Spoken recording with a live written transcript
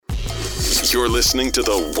You're listening to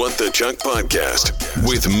the What the Chuck podcast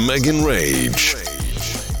with Megan Rage.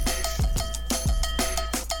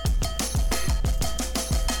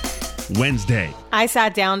 Wednesday. I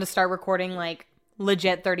sat down to start recording like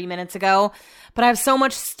legit 30 minutes ago, but I have so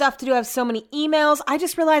much stuff to do. I have so many emails. I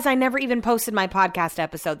just realized I never even posted my podcast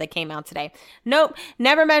episode that came out today. Nope.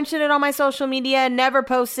 Never mentioned it on my social media. Never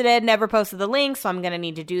posted it. Never posted the link. So I'm going to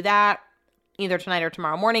need to do that either tonight or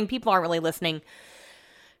tomorrow morning. People aren't really listening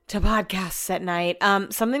to podcasts at night.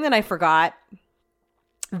 Something that I forgot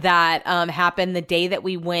that happened the day that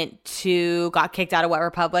we got kicked out of Wet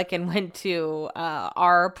Republic and went to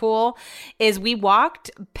our pool is we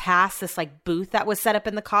walked past this like booth that was set up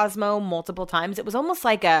in the Cosmo multiple times. It was almost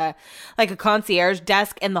like a concierge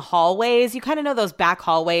desk in the hallways. You kind of know those back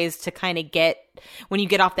hallways to kind of get when you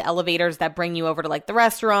get off the elevators that bring you over to like the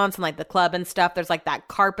restaurants and like the club and stuff. There's like that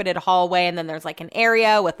carpeted hallway, and then there's like an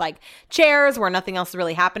area with like chairs where nothing else is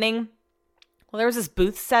really happening. Well, there was this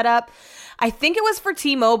booth set up. I think it was for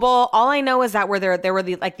T-Mobile. All I know is that there were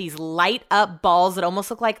these light up balls that almost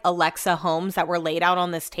look like Alexa homes that were laid out on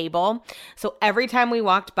this table. So every time we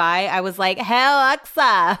walked by, I was like, "Hey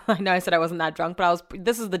Alexa!" I know I said I wasn't that drunk, but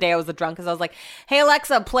this is the day I was the drunkest. I was like, "Hey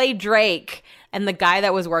Alexa, play Drake." And the guy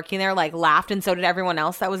that was working there like laughed, and so did everyone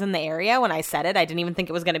else that was in the area when I said it. I didn't even think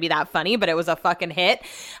it was going to be that funny, but it was a fucking hit.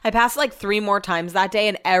 I passed it like 3 more times that day,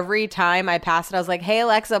 and every time I passed it, I was like, "Hey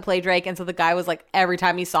Alexa, play Drake." And so the guy was like, every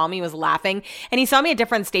time he saw me, he was laughing. And he saw me at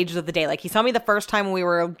different stages of the day. Like he saw me the first time when we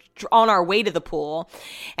were on our way to the pool,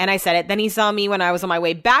 and I said it. Then he saw me when I was on my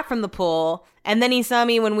way back from the pool. And then he saw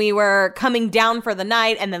me when we were coming down for the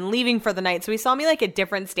night and then leaving for the night. So he saw me like at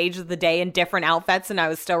different stages of the day in different outfits, and I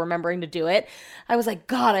was still remembering to do it. I was like,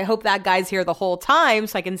 God, I hope that guy's here the whole time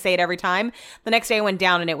so I can say it every time. The next day I went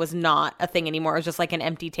down and it was not a thing anymore. It was just like an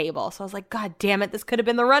empty table. So I was like, God damn it, this could have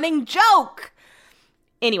been the running joke.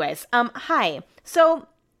 Anyways, hi. So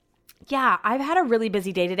yeah, I've had a really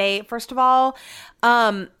busy day today. First of all,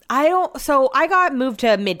 I got moved to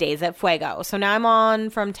middays at Fuego. So now I'm on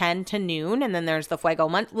from 10 to noon, and then there's the Fuego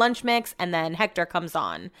lunch mix, and then Hector comes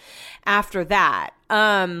on after that.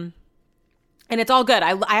 And it's all good.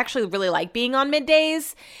 I actually really like being on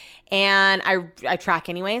middays, and I track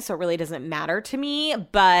anyway, so it really doesn't matter to me.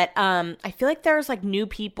 But I feel like there's like new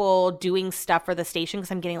people doing stuff for the station because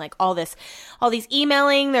I'm getting like all these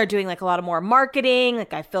emailing. They're doing like a lot of more marketing.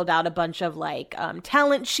 Like I filled out a bunch of like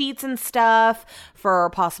talent sheets and stuff for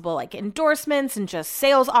possible like endorsements and just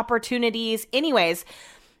sales opportunities. Anyways,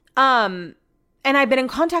 and I've been in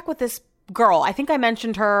contact with this girl. I think I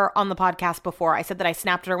mentioned her on the podcast before. I said that I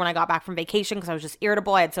snapped at her when I got back from vacation because I was just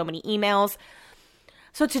irritable. I had so many emails.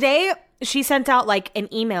 So today she sent out like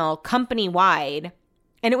an email company-wide,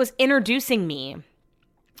 and it was introducing me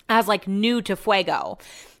as like new to Fuego.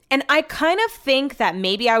 And I kind of think that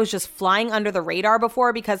maybe I was just flying under the radar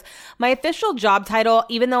before, because my official job title,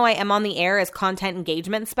 even though I am on the air, is content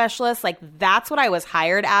engagement specialist. Like that's what I was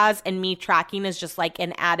hired as, and me tracking is just like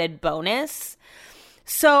an added bonus.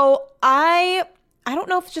 So I don't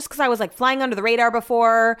know if it's just because I was like flying under the radar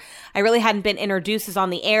before. I really hadn't been introduced as on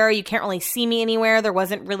the air. You can't really see me anywhere. There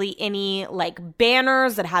wasn't really any like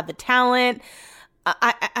banners that had the talent.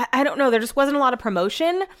 I don't know. There just wasn't a lot of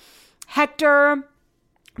promotion. Hector,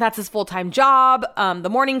 that's his full-time job. The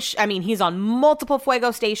morning, he's on multiple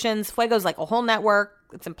Fuego stations. Fuego's like a whole network.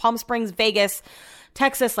 It's in Palm Springs, Vegas,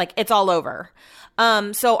 Texas, like it's all over.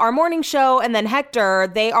 So our morning show and then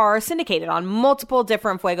Hector, they are syndicated on multiple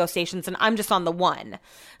different Fuego stations, and I'm just on the one.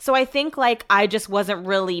 So I think like I just wasn't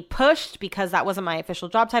really pushed because that wasn't my official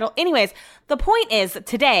job title. Anyways, the point is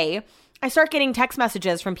today I start getting text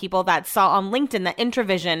messages from people that saw on LinkedIn that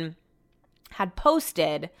Intravision had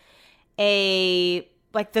posted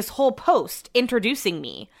this whole post introducing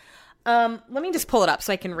me. Let me just pull it up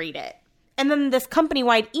so I can read it. And then this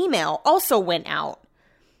company-wide email also went out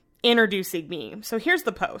introducing me. So here's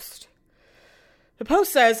the post. The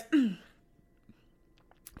post says,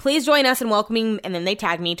 "Please join us in welcoming," and then they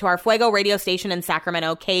tag me, "to our Fuego radio station in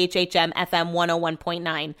Sacramento, KHHM FM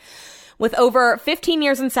 101.9. With over 15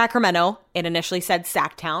 years in Sacramento," it initially said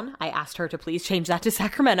Sacktown. I asked her to please change that to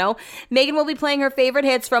Sacramento. "Megan will be playing her favorite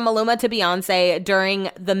hits from Maluma to Beyonce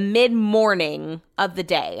during the mid-morning of the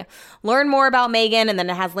day. Learn more about Megan," and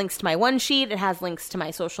then it has links to my one sheet. It has links to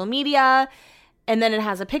my social media. And then it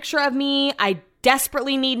has a picture of me. I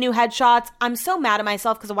desperately need new headshots. I'm so mad at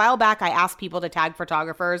myself because a while back I asked people to tag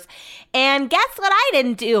photographers. And guess what I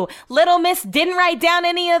didn't do? Little Miss didn't write down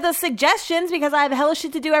any of the suggestions because I have hella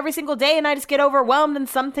shit to do every single day and I just get overwhelmed and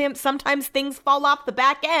sometimes things fall off the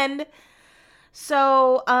back end.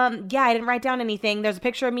 So, yeah, I didn't write down anything. There's a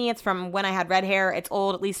picture of me. It's from when I had red hair. It's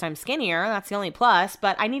old. At least I'm skinnier. That's the only plus.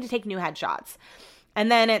 But I need to take new headshots. And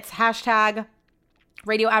then it's hashtag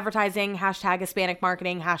radio advertising, hashtag Hispanic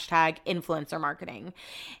marketing, hashtag influencer marketing.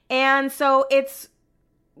 And so it's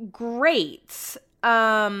great.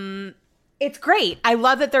 It's great. I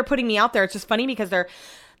love that they're putting me out there. It's just funny because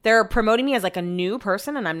they're promoting me as like a new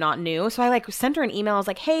person and I'm not new. So I like sent her an email. I was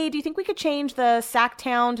like, hey, do you think we could change the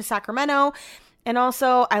Sacktown to Sacramento? And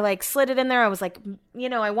also I like slid it in there. I was like,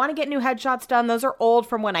 I want to get new headshots done. Those are old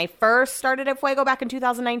from when I first started at Fuego back in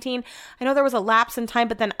 2019. I know there was a lapse in time,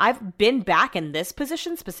 but then I've been back in this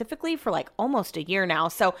position specifically for like almost a year now.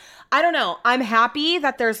 So I don't know. I'm happy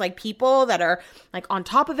that there's like people that are like on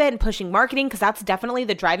top of it and pushing marketing because that's definitely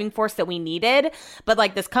the driving force that we needed. But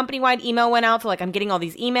like this company-wide email went out. So like I'm getting all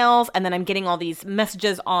these emails and then I'm getting all these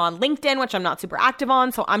messages on LinkedIn, which I'm not super active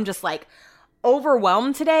on. So I'm just like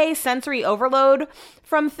overwhelmed today, sensory overload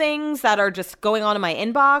from things that are just going on in my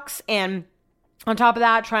inbox. And on top of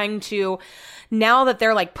that, trying to, now that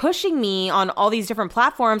they're like pushing me on all these different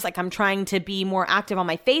platforms, like I'm trying to be more active on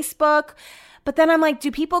my Facebook. But then I'm like,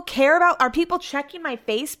 do people care are people checking my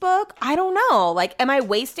Facebook? I don't know. Like, am I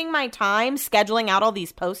wasting my time scheduling out all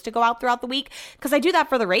these posts to go out throughout the week? Because I do that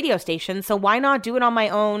for the radio station. So why not do it on my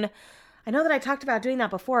own? I know that I talked about doing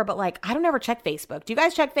that before, but like, I don't ever check Facebook. Do you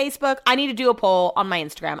guys check Facebook? I need to do a poll on my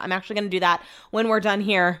Instagram. I'm actually going to do that when we're done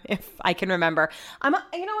here, if I can remember. You know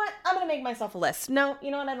what? I'm going to make myself a list. No,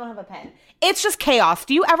 you know what? I don't have a pen. It's just chaos.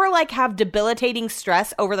 Do you ever like have debilitating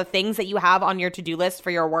stress over the things that you have on your to-do list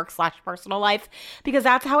for your work/personal life? Because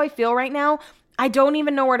that's how I feel right now. I don't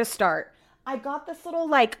even know where to start. I got this little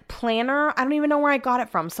like planner. I don't even know where I got it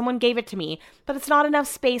from. Someone gave it to me, but it's not enough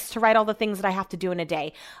space to write all the things that I have to do in a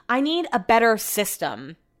day. I need a better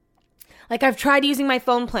system. Like I've tried using my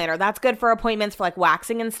phone planner. That's good for appointments for like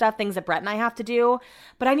waxing and stuff, things that Brett and I have to do.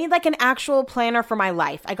 But I need like an actual planner for my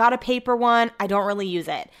life. I got a paper one. I don't really use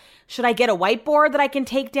it. Should I get a whiteboard that I can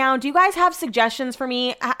take down? Do you guys have suggestions for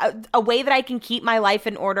me? A way that I can keep my life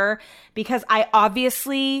in order? Because I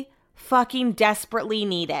obviously fucking desperately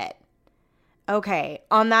need it. Okay,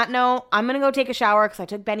 on that note, I'm going to go take a shower because I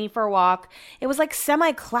took Benny for a walk. It was like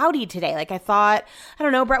semi-cloudy today. Like I thought, I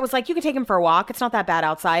don't know, Brett was like, you could take him for a walk. It's not that bad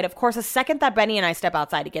outside. Of course, the second that Benny and I step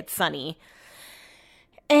outside, it gets sunny.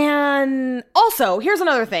 And also, here's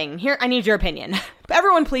another thing. Here, I need your opinion.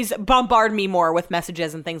 Everyone please bombard me more with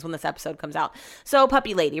messages and things when this episode comes out. So,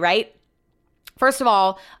 puppy lady, right? First of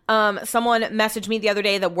all, someone messaged me the other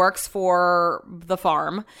day that works for the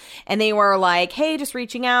farm, and they were like, hey, just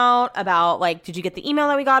reaching out about like, did you get the email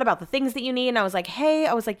that we got about the things that you need? And I was like,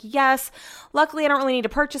 yes. Luckily, I don't really need to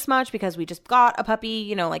purchase much because we just got a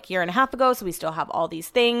puppy, like a year and a half ago. So we still have all these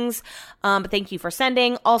things. But thank you for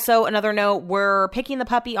sending. Also, another note, we're picking the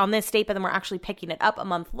puppy on this date, but then we're actually picking it up a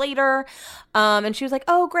month later. And she was like,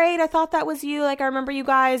 oh, great. I thought that was you. Like, I remember you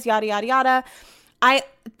guys, yada, yada, yada.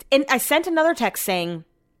 I sent another text saying,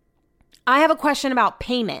 I have a question about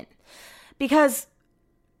payment because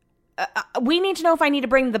we need to know if I need to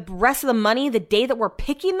bring the rest of the money the day that we're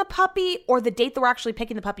picking the puppy or the date that we're actually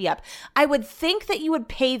picking the puppy up. I would think that you would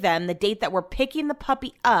pay them the date that we're picking the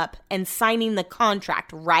puppy up and signing the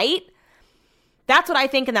contract, right? That's what I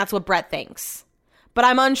think, and that's what Brett thinks. But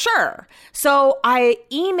I'm unsure. So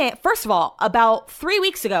first of all, about 3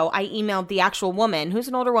 weeks ago, I emailed the actual woman, who's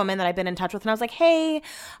an older woman that I've been in touch with. And I was like, hey,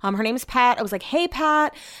 her name is Pat. I was like, hey,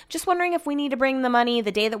 Pat, just wondering if we need to bring the money the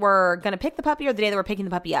day that we're going to pick the puppy or the day that we're picking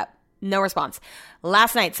the puppy up. No response.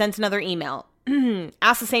 Last night, sent another email.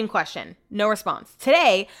 Asked the same question. No response.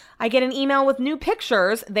 Today, I get an email with new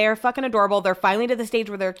pictures. They're fucking adorable. They're finally to the stage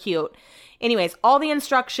where they're cute. Anyways, all the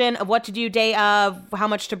instruction of what to do day of, how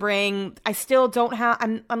much to bring, I still don't have,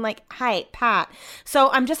 I'm like, hi, Pat. So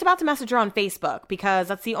I'm just about to message her on Facebook because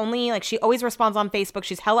that's the only, like, she always responds on Facebook.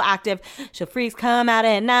 She's hella active. She'll freeze come out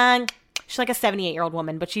at 9. She's like a 78-year-old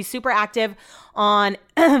woman, but she's super active on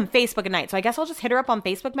Facebook at night. So I guess I'll just hit her up on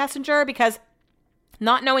Facebook Messenger because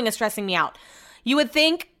not knowing is stressing me out. You would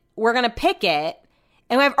think we're going to pick it,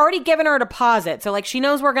 and I've already given her a deposit. So, like, she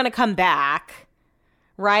knows we're going to come back.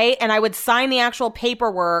 Right? And I would sign the actual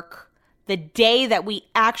paperwork the day that we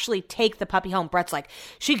actually take the puppy home. Brett's like,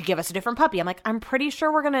 she could give us a different puppy. I'm like, I'm pretty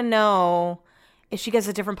sure we're going to know if she gets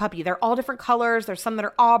a different puppy. They're all different colors. There's some that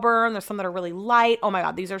are auburn. There's some that are really light. Oh my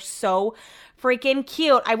God, these are so freaking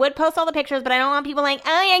cute. I would post all the pictures, but I don't want people like,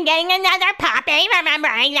 oh, you're getting another puppy. Remember?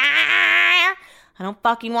 I don't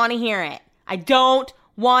fucking want to hear it. I don't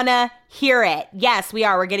want to hear it. Yes, we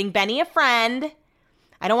are. We're getting Benny a friend.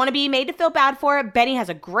 I don't want to be made to feel bad for it. Benny has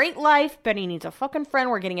a great life. Benny needs a fucking friend.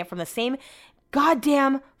 We're getting it from the same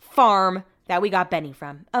goddamn farm that we got Benny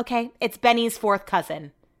from. Okay, it's Benny's fourth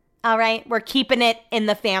cousin. All right, we're keeping it in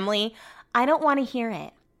the family. I don't want to hear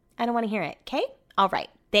it. Okay? All right.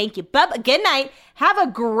 Thank you. Good night. Have a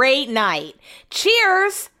great night.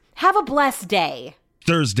 Cheers. Have a blessed day.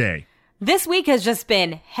 Thursday. This week has just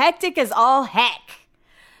been hectic as all heck.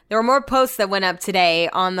 There were more posts that went up today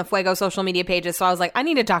on the Fuego social media pages, so I was like, I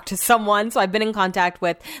need to talk to someone. So I've been in contact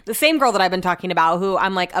with the same girl that I've been talking about, who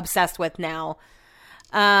I'm like obsessed with now.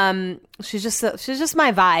 She's just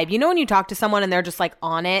my vibe. You know when you talk to someone and they're just like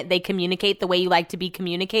on it, they communicate the way you like to be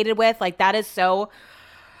communicated with. Like that is so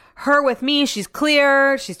her with me. She's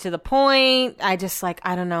clear. She's to the point. I just like,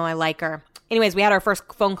 I don't know. I like her. Anyways, we had our first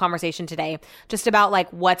phone conversation today just about like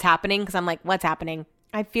what's happening. Cause I'm like, what's happening?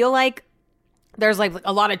 I feel like there's like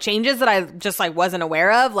a lot of changes that I just like wasn't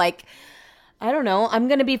aware of. Like, I don't know. I'm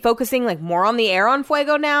going to be focusing like more on the air on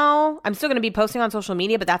Fuego now. I'm still going to be posting on social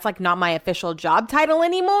media, but that's like not my official job title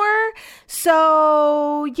anymore.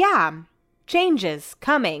 So yeah, changes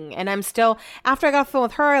coming. And I'm still, after I got off the phone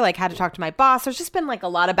with her, I like had to talk to my boss. There's just been like a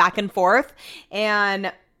lot of back and forth.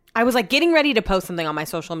 And I was like getting ready to post something on my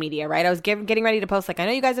social media, right? I was getting ready to post, like, I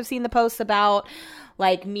know you guys have seen the posts about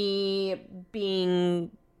like me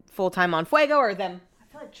being full-time on Fuego, or them.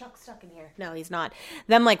 I feel like Chuck's stuck in here. No, he's not.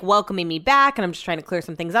 Them like welcoming me back, and I'm just trying to clear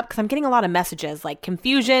some things up because I'm getting a lot of messages, like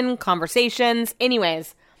confusion, conversations.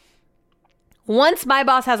 Anyways, once my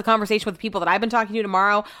boss has a conversation with the people that I've been talking to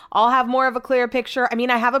tomorrow, I'll have more of a clear picture. I mean,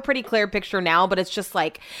 I have a pretty clear picture now, but it's just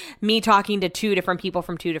like me talking to two different people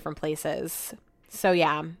from two different places. So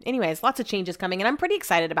yeah, anyways, lots of changes coming and I'm pretty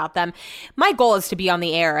excited about them. My goal is to be on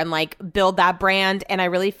the air and like build that brand. And I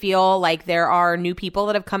really feel like there are new people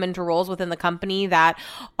that have come into roles within the company that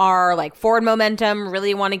are like forward momentum,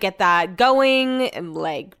 really want to get that going and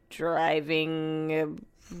like driving,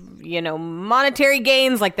 you know, monetary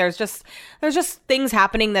gains. Like there's just things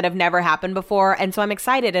happening that have never happened before. And so I'm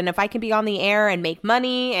excited. And if I can be on the air and make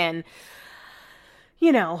money and,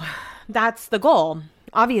 you know, that's the goal.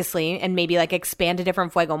 Obviously, and maybe like expand to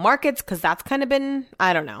different Fuego markets, because that's kind of been,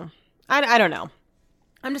 I don't know. I don't know.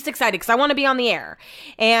 I'm just excited because I want to be on the air.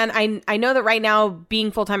 And I know that right now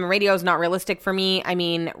being full-time in radio is not realistic for me. I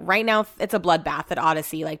mean, right now it's a bloodbath at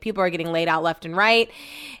Odyssey. Like people are getting laid out left and right.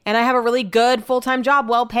 And I have a really good full-time job,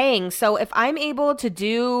 well paying. So if I'm able to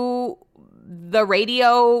do the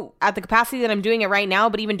radio at the capacity that I'm doing it right now,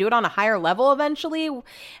 but even do it on a higher level eventually,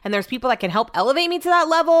 and there's people that can help elevate me to that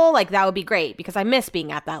level, like that would be great, because I miss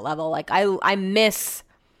being at that level. Like I miss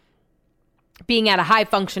being at a high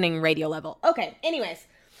functioning radio level. Okay, anyways,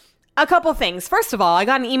 a couple things. First of all, I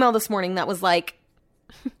got an email this morning that was like,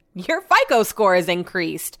 your FICO score is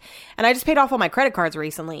increased. And I just paid off all my credit cards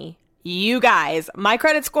recently. You guys, my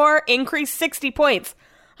credit score increased 60 points.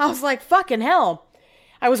 I was like, fucking hell.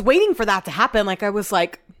 I was waiting for that to happen. Like, I was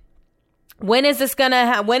like, when is it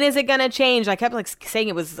gonna change? I kept like saying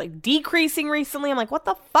it was like decreasing recently. I'm like, what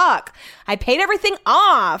the fuck? I paid everything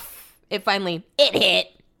off. It hit.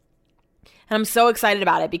 And I'm so excited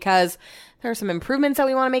about it because there are some improvements that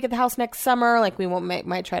we want to make at the house next summer. Like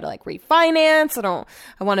might try to like refinance.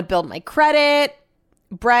 I want to build my credit.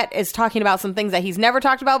 Brett is talking about some things that he's never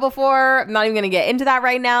talked about before. I'm not even going to get into that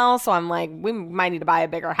right now. So I'm like, we might need to buy a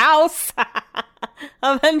bigger house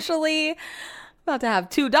eventually. About to have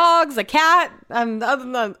 2 dogs, a cat, and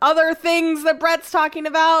other things that Brett's talking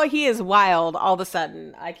about. He is wild all of a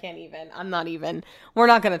sudden. We're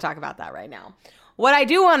not going to talk about that right now. What I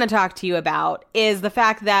do want to talk to you about is the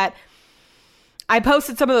fact that I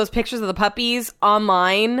posted some of those pictures of the puppies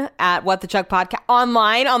online at What the Chuck Podcast,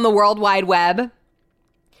 online on the World Wide Web.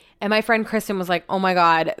 And my friend Kristen was like, oh my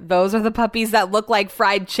God, those are the puppies that look like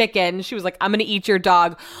fried chicken. She was like, I'm going to eat your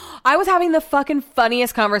dog. I was having the fucking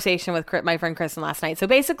funniest conversation with my friend Kristen last night. So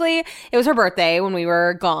basically, it was her birthday when we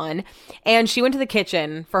were gone. And she went to the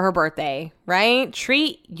kitchen for her birthday, right?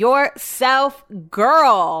 Treat yourself,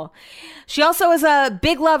 girl. She also is a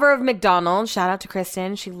big lover of McDonald's. Shout out to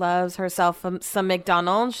Kristen. She loves herself some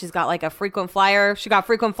McDonald's. She's got like a frequent flyer. She got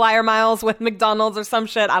frequent flyer miles with McDonald's or some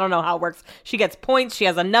shit. I don't know how it works. She gets points. She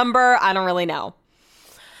has a number. I don't really know.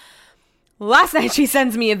 Last night, she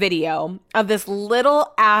sends me a video of this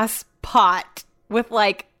little ass pot with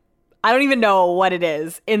like, I don't even know what it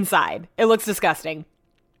is inside. It looks disgusting.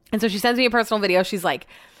 And so she sends me a personal video. She's like,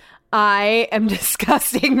 I am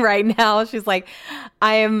disgusting right now. She's like,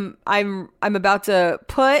 I'm about to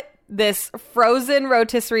put this frozen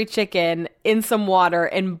rotisserie chicken in some water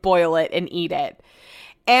and boil it and eat it.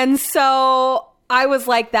 And so I was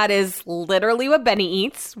like, that is literally what Benny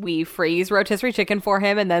eats. We freeze rotisserie chicken for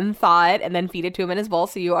him and then thaw it and then feed it to him in his bowl.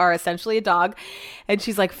 So you are essentially a dog. And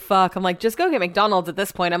she's like, fuck. I'm like, just go get McDonald's at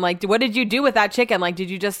this point. I'm like, what did you do with that chicken? Like, did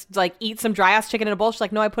you just like eat some dry ass chicken in a bowl? She's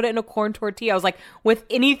like, no, I put it in a corn tortilla. I was like, with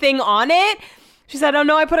anything on it? She said, oh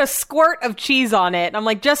no, I put a squirt of cheese on it. And I'm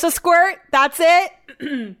like, just a squirt? That's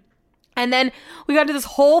it? And then we got into this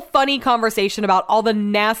whole funny conversation about all the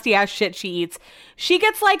nasty ass shit she eats. She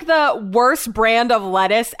gets like the worst brand of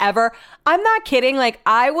lettuce ever. I'm not kidding. Like,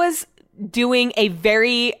 I was doing a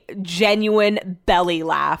very genuine belly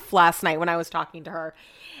laugh last night when I was talking to her.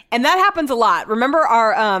 And that happens a lot. Remember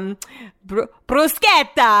our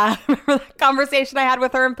bruschetta? Remember the conversation I had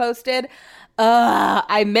with her and posted?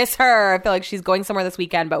 I miss her. I feel like she's going somewhere this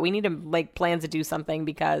weekend, but we need to make plans to do something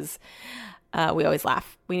because we always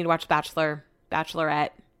laugh. We need to watch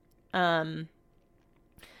Bachelorette.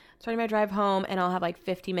 Starting my drive home, and I'll have like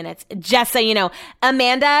 50 minutes. Just so you know,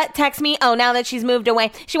 Amanda texts me, oh, now that she's moved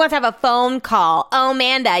away, she wants to have a phone call. Oh,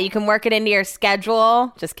 Amanda, you can work it into your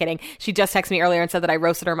schedule. Just kidding. She just texted me earlier and said that I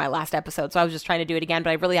roasted her in my last episode, so I was just trying to do it again,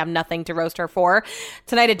 but I really have nothing to roast her for.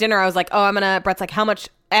 Tonight at dinner, I was like, oh, Brett's like, how much,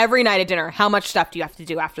 every night at dinner, how much stuff do you have to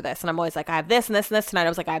do after this? And I'm always like, I have this and this and this. Tonight I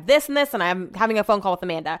was like, I have this and this, and I'm having a phone call with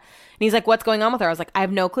Amanda. And he's like, what's going on with her? I was like, I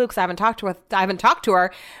have no clue because I haven't talked to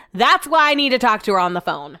her. That's why I need to talk to her on the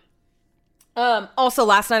phone. Also,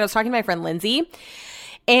 last night I was talking to my friend Lindsay,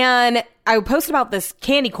 and I posted about this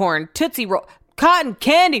candy corn Tootsie Roll. Cotton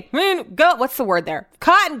candy, go. What's the word there?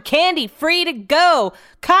 Cotton candy, free to go.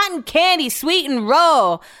 Cotton candy, sweet and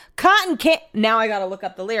roll. Cotton candy. Now I gotta look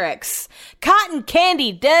up the lyrics. Cotton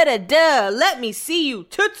candy, da da da. Let me see you,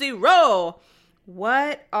 Tootsie Roll.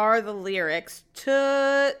 What are the lyrics?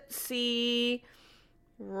 Tootsie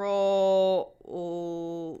Roll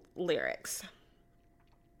lyrics.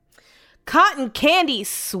 Cotton candy,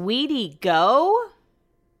 sweetie, go.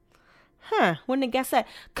 Huh, wouldn't have guessed that.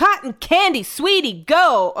 Cotton candy, sweetie,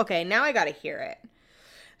 go. Okay, now I gotta hear it.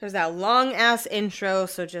 There's that long ass intro,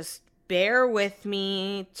 so just bear with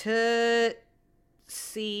me to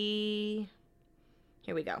see.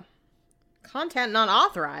 Here we go. Content not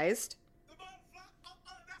authorized.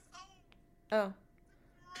 Oh.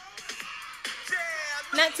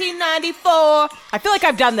 1994. I feel like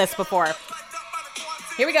I've done this before.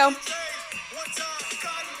 Here we go.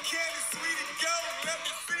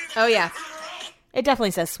 Oh, yeah. It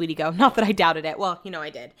definitely says Sweetie Go. Not that I doubted it. Well, I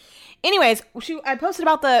did. Anyways, I posted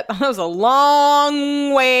about that was a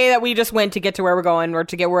long way that we just went to get to where we're going or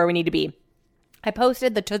to get where we need to be. I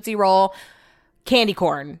posted the Tootsie Roll candy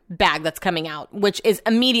corn bag that's coming out, which is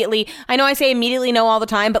immediately, I know I say immediately no all the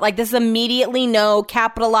time, but like this is immediately no,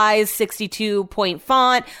 capitalized 62-point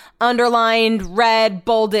font, underlined, red,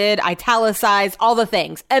 bolded, italicized, all the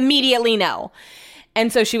things. Immediately no.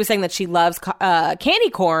 And so she was saying that she loves candy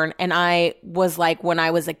corn. And I was like, when I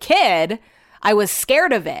was a kid, I was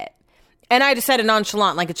scared of it. And I just said it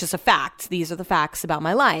nonchalant, like it's just a fact. These are the facts about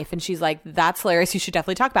my life. And she's like, that's hilarious. You should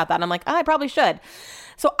definitely talk about that. And I'm like, I probably should.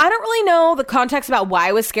 So I don't really know the context about why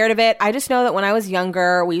I was scared of it. I just know that when I was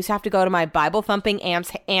younger, we used to have to go to my Bible-thumping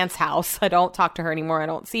aunt's house. I don't talk to her anymore. I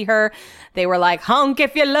don't see her. They were like, honk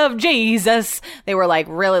if you love Jesus. They were like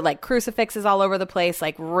really like crucifixes all over the place,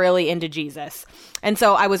 like really into Jesus. And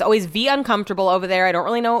so I was always uncomfortable over there. I don't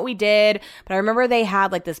really know what we did, but I remember they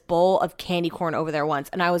had like this bowl of candy corn over there once,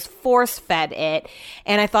 and I was force-fed it,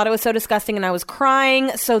 and I thought it was so disgusting, and I was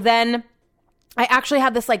crying. So then I actually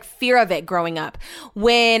had this like fear of it growing up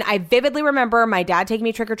when I vividly remember my dad taking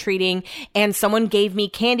me trick-or-treating and someone gave me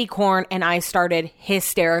candy corn and I started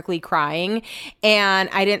hysterically crying. And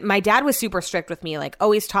my dad was super strict with me, like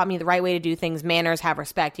always taught me the right way to do things, manners, have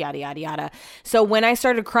respect, yada, yada, yada. So when I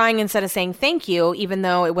started crying instead of saying thank you, even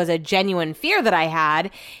though it was a genuine fear that I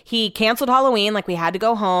had, he canceled Halloween. Like we had to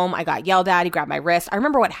go home. I got yelled at. He grabbed my wrist. I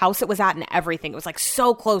remember what house it was at and everything. It was like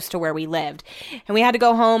so close to where we lived. And we had to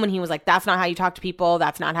go home and he was like, that's not how you talk to people.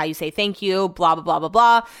 That's not how you say thank you, blah, blah, blah, blah,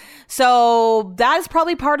 blah. So that is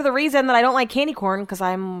probably part of the reason that I don't like candy corn, because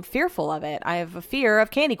I'm fearful of it. I have a fear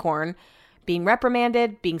of candy corn being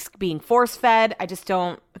reprimanded, being force fed. I just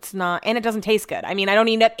don't, it's not, and it doesn't taste good. I mean, I don't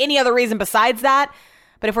need any other reason besides that.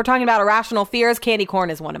 But if we're talking about irrational fears, candy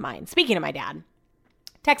corn is one of mine. Speaking of my dad,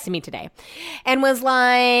 texted me today and was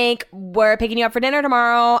like, we're picking you up for dinner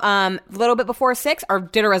tomorrow, a little bit before 6. Our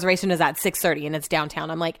dinner reservation is at 6:30 and it's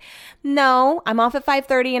downtown. I'm like, no, I'm off at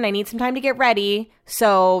 5:30 and I need some time to get ready.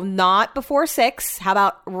 So not before 6. How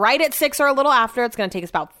about right at 6 or a little after? It's going to take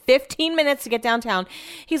us about 15 minutes to get downtown.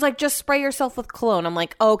 He's like, just spray yourself with cologne. I'm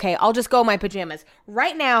like, okay, I'll just go in my pajamas.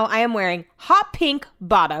 Right now I am wearing hot pink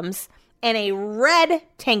bottoms and a red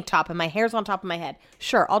tank top and my hair's on top of my head.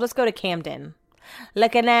 Sure, I'll just go to Camden.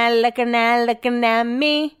 Looking at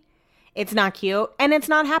me. It's not cute, and it's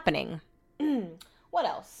not happening. What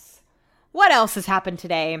else? What else has happened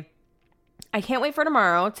today? I can't wait for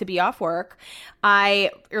tomorrow to be off work.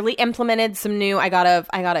 I early implemented some new, I got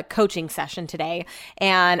a coaching session today,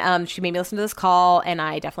 and she made me listen to this call, and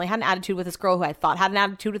I definitely had an attitude with this girl who I thought had an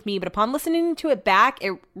attitude with me, but upon listening to it back,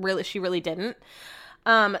 she really didn't.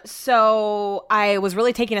 So I was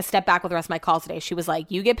really taking a step back with the rest of my calls today. She was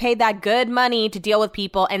like, you get paid that good money to deal with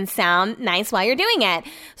people and sound nice while you're doing it.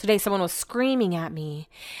 So today someone was screaming at me,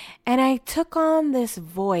 and I took on this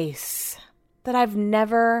voice that I've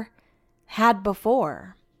never had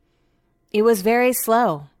before. It was very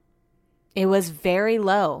slow. It was very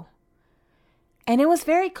low. And it was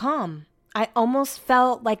very calm. I almost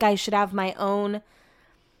felt like I should have my own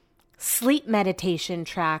sleep meditation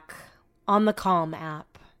track on the Calm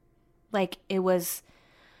app. Like it was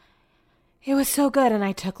so good. And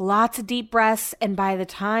I took lots of deep breaths. And by the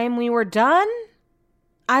time we were done,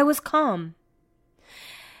 I was calm.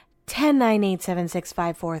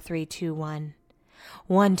 10-9-8-7-6-5-4-3-2-1.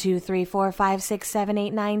 1, 2, 3, 4, 5, 6, 7,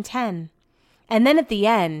 8, 9, 10. And then at the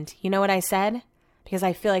end, you know what I said? Because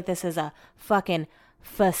I feel like this is a fucking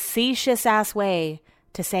facetious ass way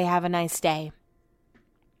to say have a nice day.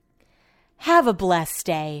 Have a blessed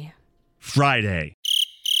day. Friday.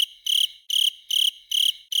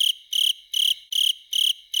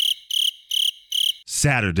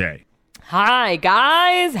 Saturday. Hi,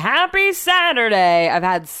 guys. Happy Saturday. I've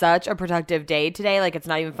had such a productive day today. Like, it's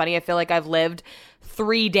not even funny. I feel like I've lived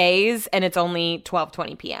 3 days and it's only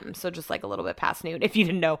 12:20 p.m. So just like a little bit past noon. If you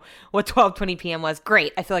didn't know what 12:20 p.m. was,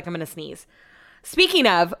 great. I feel like I'm going to sneeze. Speaking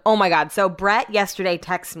of, oh my God. So Brett yesterday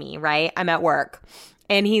texted me, right? I'm at work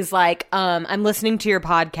and he's like, I'm listening to your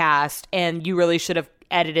podcast and you really should have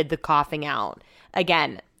edited the coughing out.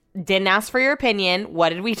 Again, didn't ask for your opinion. What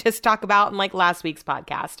did we just talk about in like last week's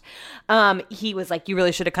podcast? He was like, you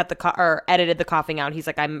really should have cut or edited the coughing out. He's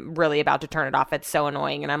like, I'm really about to turn it off. It's so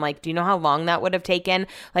annoying. And I'm like, do you know how long that would have taken?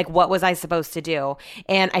 Like, what was I supposed to do?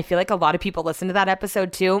 And I feel like a lot of people listen to that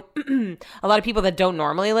episode too. A lot of people that don't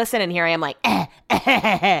normally listen. And here I am like,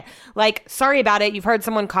 like, sorry about it. You've heard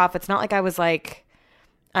someone cough. It's not like I was like,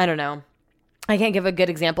 I don't know. I can't give a good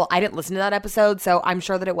example. I didn't listen to that episode, so I'm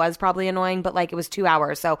sure that it was probably annoying, but like it was 2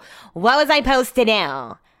 hours. So what was I supposed to do?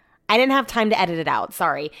 I didn't have time to edit it out.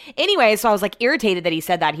 Sorry. Anyway, so I was like irritated that he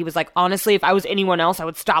said that. He was like, honestly, if I was anyone else, I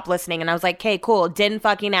would stop listening. And I was like, okay, cool. Didn't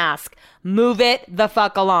fucking ask. Move it the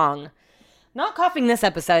fuck along. Not coughing this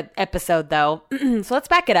episode though. So let's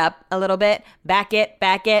back it up a little bit. Back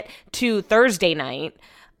it to Thursday night.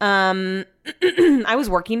 I was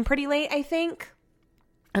working pretty late, I think.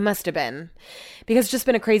 I must have been, because it's just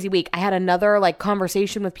been a crazy week. I had another like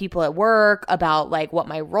conversation with people at work about like what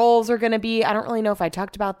my roles are going to be. I don't really know if I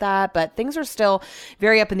talked about that, but things are still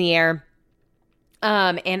very up in the air.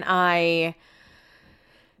 And I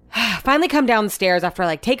finally come downstairs after I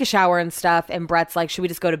like take a shower and stuff. And Brett's like, should we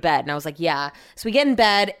just go to bed? And I was like, yeah. So we get in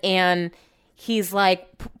bed and he's like,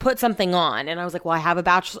 put something on. And I was like, well, I have a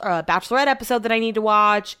Bachelorette episode that I need to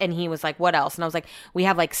watch. And he was like, what else? And I was like, we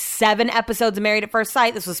have like 7 episodes of Married at First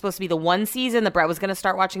Sight. This was supposed to be the one season that Brett was going to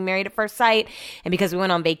start watching Married at First Sight. And because we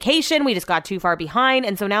went on vacation, we just got too far behind.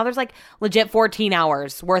 And so now there's like legit 14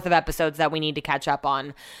 hours worth of episodes that we need to catch up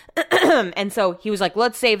on. And so he was like,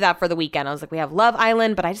 let's save that for the weekend. I was like, we have Love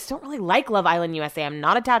Island, but I just don't really like Love Island USA. I'm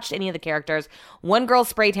not attached to any of the characters. One girl's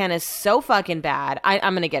spray tan is so fucking bad.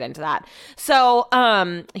 I'm going to get into that. So,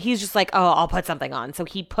 he's just like, oh, I'll put something on. So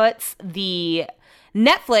he puts the new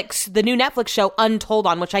Netflix show Untold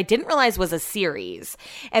on, which I didn't realize was a series.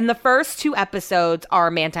 And the first 2 episodes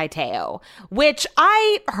are Manti Te'o, which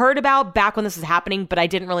I heard about back when this was happening, but I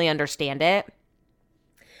didn't really understand it.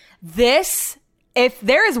 If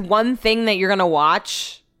there is one thing that you're going to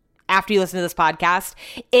watch after you listen to this podcast,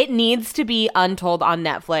 it needs to be Untold on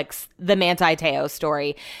Netflix, the Manti Te'o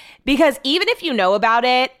story. Because even if you know about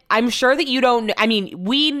it, I'm sure that you don't. I mean,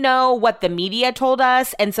 we know what the media told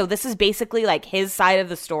us. And so this is basically like his side of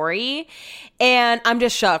the story. And I'm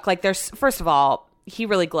just shook. Like first of all, he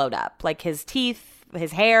really glowed up. Like his teeth,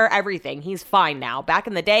 his hair, everything. He's fine now. Back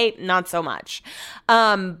in the day, not so much.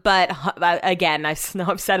 But again,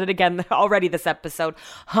 I've said it again already this episode.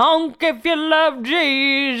 Honk if you love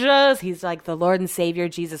Jesus. He's like the Lord and Savior,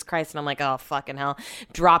 Jesus Christ. And I'm like, oh, fucking hell.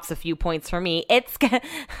 Drops a few points for me. It's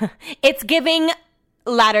giving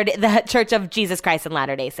the Church of Jesus Christ and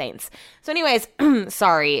Latter-day Saints. So anyways,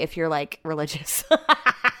 sorry if you're like religious.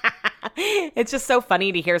 It's just so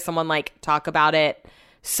funny to hear someone like talk about it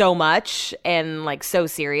so much and like so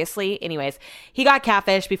seriously. Anyways, he got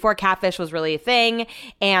Catfish before Catfish was really a thing.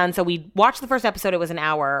 And so we watched the first episode. It was an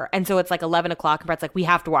hour. And so it's like 11 o'clock. And Brett's like, we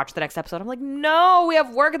have to watch the next episode. I'm like, no, we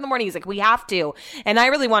have work in the morning. He's like, we have to. And I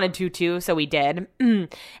really wanted to too. So we did. And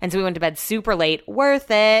so we went to bed super late.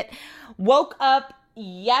 Worth it. Woke up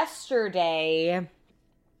yesterday,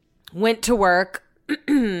 went to work.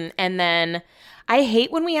 And then I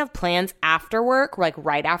hate when we have plans after work, like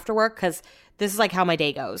right after work, because this is like how my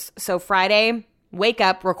day goes. So Friday, wake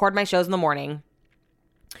up, record my shows in the morning,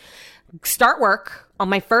 start work. On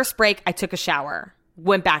my first break, I took a shower,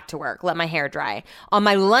 went back to work, let my hair dry. On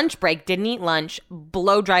my lunch break, didn't eat lunch,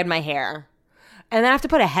 blow dried my hair. And then I have to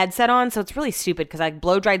put a headset on, so it's really stupid because I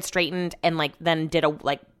blow dried, straightened, and like then did a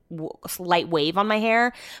like slight wave on my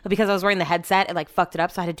hair, but because I was wearing the headset, it like fucked it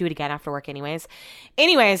up, so I had to do it again after work anyways,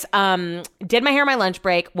 did my hair on my lunch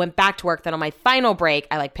break, went back to work. Then on my final break,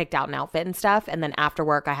 I like picked out an outfit and stuff, and then after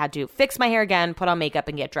work I had to fix my hair again, put on makeup,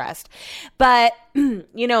 and get dressed. But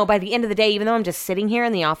you know, by the end of the day, even though I'm just sitting here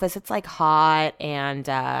in the office, it's like hot, and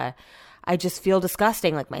I just feel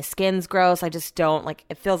disgusting. Like my skin's gross. I just don't like,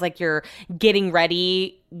 it feels like you're getting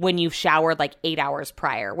ready when you've showered like 8 hours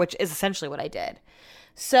prior, which is essentially what I did.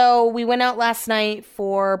 So we went out last night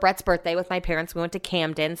for Brett's birthday with my parents. We went to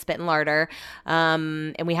Camden, Spit and Larder.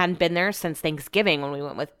 And we hadn't been there since Thanksgiving when we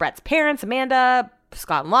went with Brett's parents, Amanda,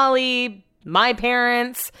 Scott and Lolly, my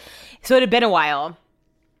parents. So it had been a while.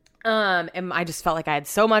 And I just felt like I had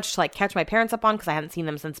so much to like catch my parents up on because I hadn't seen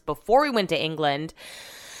them since before we went to England.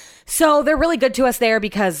 So they're really good to us there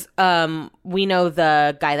because we know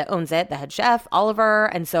the guy that owns it, the head chef, Oliver.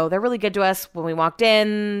 And so they're really good to us. When we walked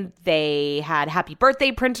in, they had happy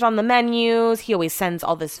birthday printed on the menus. He always sends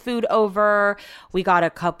all this food over. We got a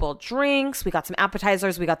couple drinks. We got some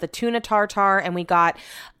appetizers. We got the tuna tartare. And we got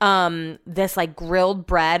this like grilled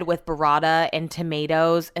bread with burrata and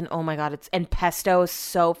tomatoes. And oh my God, and pesto is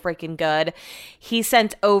so freaking good. He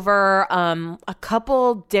sent over a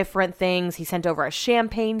couple different things. He sent over a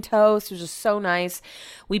champagne toast. It was just so nice.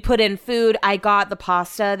 We put in food. I got the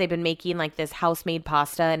pasta. They've been making like this house-made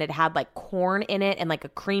pasta, and it had like corn in it and like a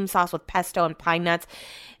cream sauce with pesto and pine nuts,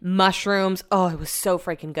 mushrooms. Oh, it was so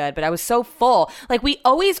freaking good. But I was so full. Like we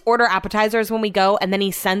always order appetizers when we go, and then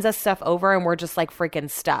he sends us stuff over and we're just like freaking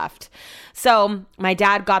stuffed. So my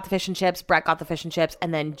dad got the fish and chips. Brett got the fish and chips.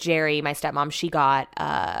 And then Jerry, my stepmom, she got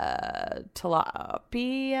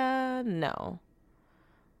tilapia. No.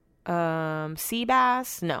 Sea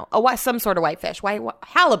bass, no, some sort of whitefish,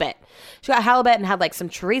 halibut. She got halibut and had like some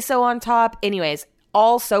chorizo on top. Anyways,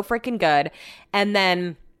 all so freaking good. And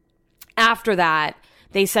then after that,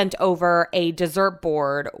 they sent over a dessert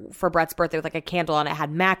board for Brett's birthday with like a candle on it. It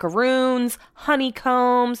had macaroons,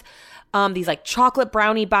 honeycombs, these like chocolate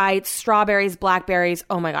brownie bites, strawberries, blackberries.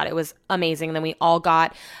 Oh my God, it was amazing. And then we all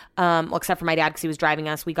got, well, except for my dad because he was driving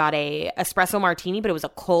us, we got a espresso martini, but it was a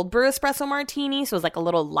cold brew espresso martini. So it was like a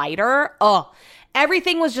little lighter. Oh,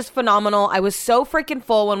 everything was just phenomenal. I was so freaking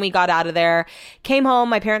full when we got out of there. Came home.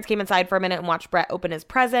 My parents came inside for a minute and watched Brett open his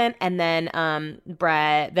present. And then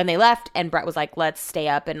then they left, and Brett was like, let's stay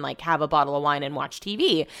up and like have a bottle of wine and watch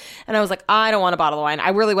TV. And I was like, I don't want a bottle of wine. I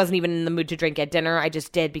really wasn't even in the mood to drink at dinner. I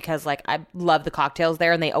just did because like I love the cocktails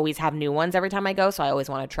there, and they always have new ones every time I go. So I always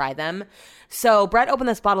want to try them. So Brett opened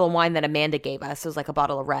this bottle of wine that Amanda gave us. It was like a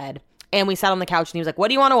bottle of red. And we sat on the couch, and he was like, what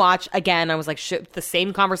do you want to watch? Again, I was like, the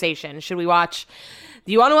same conversation. Do you want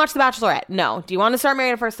to watch The Bachelorette? No. Do you want to start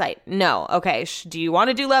Married at First Sight? No. Okay. Do you want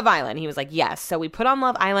to do Love Island? He was like, yes. So we put on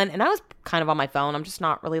Love Island, and I was kind of on my phone. I'm just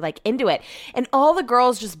not really like into it. And all the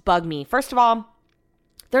girls just bug me. First of all,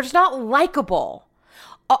 they're just not likable.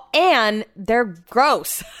 And they're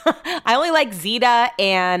gross. I only like Zeta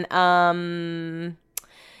and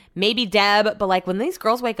maybe Deb, but like when these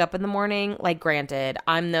girls wake up in the morning, like granted,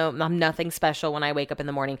 I'm nothing special when I wake up in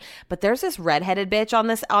the morning, but there's this redheaded bitch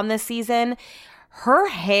on this season. Her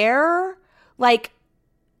hair, like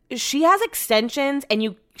she has extensions,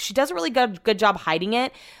 and she does a really good job hiding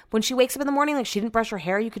it. When she wakes up in the morning, like she didn't brush her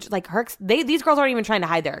hair, you could like these girls aren't even trying to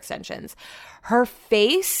hide their extensions. Her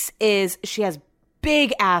face she has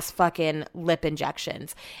big ass fucking lip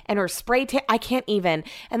injections, and her spray tan, I can't even.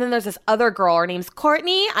 And then there's this other girl, her name's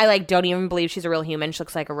Courtney. I like don't even believe she's a real human. She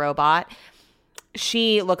looks like a robot.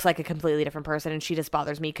 She looks like a completely different person, and she just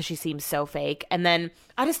bothers me because she seems so fake. And then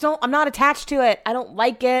I'm not attached to it. I don't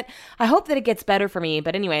like it. I hope that it gets better for me.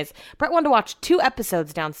 But anyways, Brett wanted to watch 2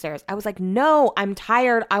 episodes downstairs. I was like, no, I'm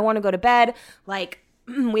tired. I want to go to bed. Like,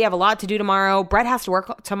 we have a lot to do tomorrow. Brett has to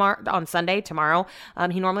work on Sunday tomorrow.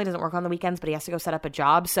 He normally doesn't work on the weekends, but he has to go set up a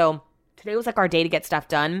job. So today was like our day to get stuff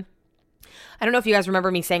done. I don't know if you guys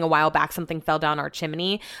remember me saying a while back something fell down our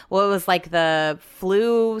chimney. Well, it was like the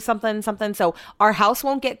flu something. So our house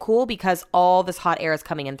won't get cool because all this hot air is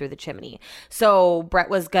coming in through the chimney. So Brett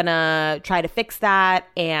was gonna try to fix that,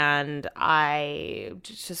 and I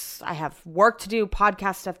have work to do,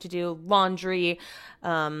 podcast stuff to do, laundry,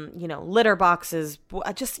 litter boxes.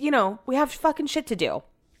 We have fucking shit to do.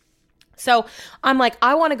 So I'm like,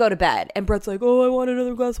 I want to go to bed. And Brett's like, oh, I want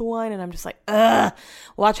another glass of wine. And I'm just like, ugh,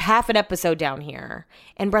 watch half an episode down here.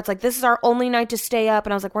 And Brett's like, this is our only night to stay up.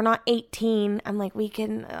 And I was like, we're not 18. I'm like, we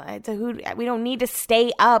don't need to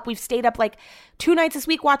stay up. We've stayed up like 2 nights this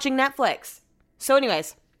week watching Netflix. So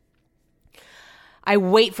anyways,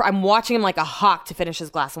 I'm watching him like a hawk to finish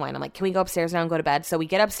his glass of wine. I'm like, can we go upstairs now and go to bed? So we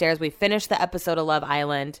get upstairs, we finish the episode of Love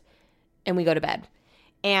Island, and we go to bed.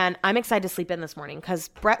 And I'm excited to sleep in this morning because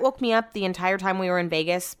Brett woke me up the entire time we were in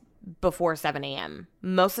Vegas before 7 a.m.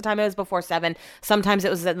 Most of the time it was before 7. Sometimes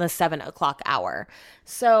it was in the 7 o'clock hour.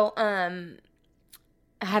 So I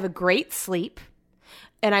have a great sleep.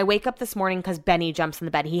 And I wake up this morning because Benny jumps in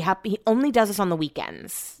the bed. He only does this on the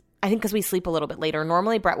weekends. I think because we sleep a little bit later.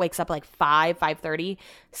 Normally Brett wakes up like 5:30,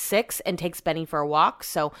 6 and takes Benny for a walk.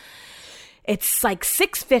 So it's like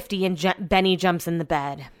 6:50 and Benny jumps in the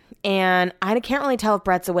bed. And I can't really tell if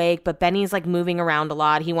Brett's awake, but Benny's like moving around a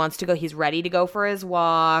lot. He wants to go. He's ready to go for his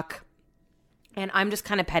walk. And I'm just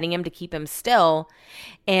kind of petting him to keep him still.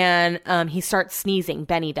 And he starts sneezing.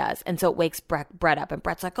 Benny does. And so it wakes Brett up. And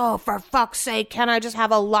Brett's like, oh, for fuck's sake, can I just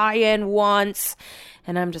have a lie-in once?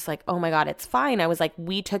 And I'm just like, oh my God, it's fine. I was like,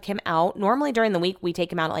 we took him out. Normally during the week, we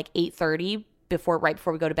take him out at like 8:30. Right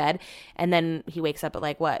before we go to bed, and then he wakes up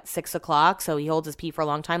at 6 o'clock, so he holds his pee for a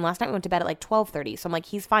long time. Last night we went to bed at like 12:30, so I'm like,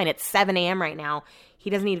 he's fine. It's 7 a.m. right now. He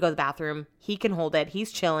doesn't need to go to the bathroom. He can hold it.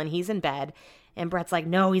 He's chilling. He's in bed. And Brett's like,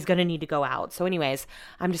 no, he's going to need to go out. So anyways,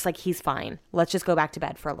 I'm just like, he's fine. Let's just go back to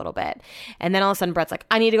bed for a little bit. And then all of a sudden, Brett's like,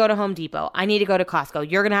 I need to go to Home Depot. I need to go to Costco.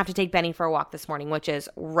 You're going to have to take Benny for a walk this morning, which is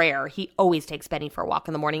rare. He always takes Benny for a walk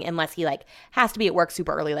in the morning unless he has to be at work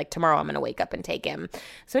super early. Like tomorrow, I'm going to wake up and take him.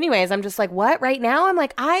 So anyways, I'm just like, what? Right now? I'm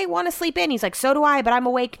like, I want to sleep in. He's like, so do I, but I'm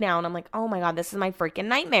awake now. And I'm like, oh my God, this is my freaking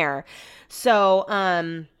nightmare. So,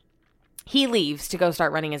 he leaves to go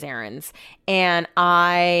start running his errands, and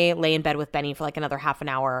I lay in bed with Benny for like another half an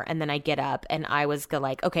hour, and then I get up, and I was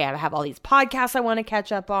like, okay, I have all these podcasts I want to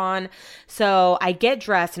catch up on. So I get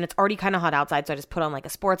dressed, and it's already kind of hot outside, so I just put on like a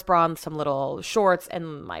sports bra and some little shorts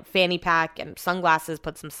and my fanny pack and sunglasses,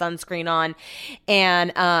 put some sunscreen on,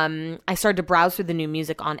 and I started to browse through the new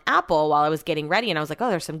music on Apple while I was getting ready, and I was like, oh,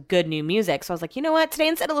 there's some good new music. So I was like, you know what? Today,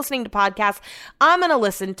 instead of listening to podcasts, I'm going to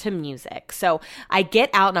listen to music. So I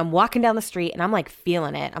get out, and I'm walking down the street, and I'm like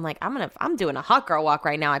feeling it. I'm like, I'm doing a hot girl walk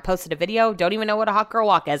right now. I posted a video. Don't even know what a hot girl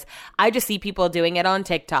walk is. I just see people doing it on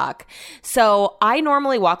TikTok. So I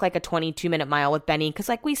normally walk like a 22-minute mile with Benny because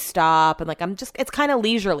like we stop and like it's kind of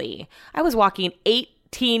leisurely. I was walking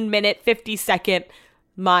 18-minute, 50-second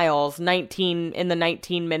miles,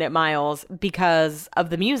 19-minute miles because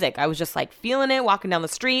of the music. I was just like feeling it, walking down the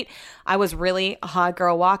street. I was really a hot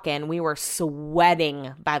girl walking. We were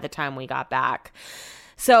sweating by the time we got back.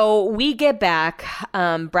 So we get back.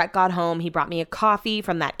 Brett got home. He brought me a coffee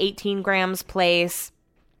from that 18 grams place.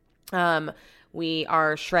 We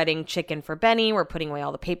are shredding chicken for Benny. We're putting away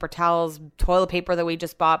all the paper towels, toilet paper that we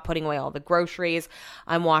just bought, putting away all the groceries.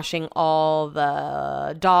 I'm washing all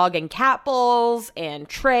the dog and cat bowls and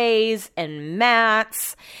trays and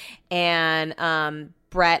mats. And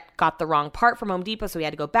Brett got the wrong part from Home Depot, so we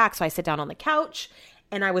had to go back. So I sit down on the couch.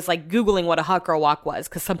 And I was like Googling what a hot girl walk was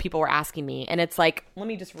because some people were asking me. And it's like, let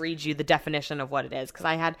me just read you the definition of what it is because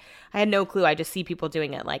I had no clue. I just see people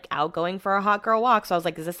doing it like out going for a hot girl walk. So I was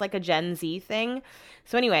like, is this like a Gen Z thing?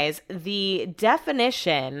 So anyways, the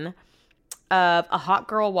definition of a hot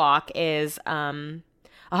girl walk is wait,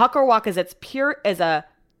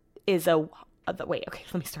 okay,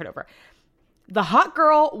 let me start over. The hot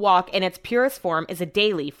girl walk in its purest form is a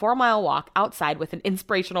daily 4-mile walk outside with an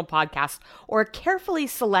inspirational podcast or a carefully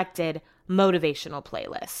selected motivational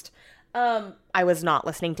playlist. I was not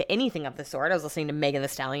listening to anything of the sort. I was listening to Megan Thee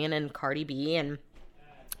Stallion and Cardi B and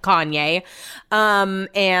Kanye.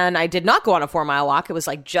 And I did not go on a 4-mile walk. It was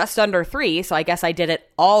like just under 3. So I guess I did it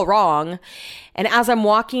all wrong. And as I'm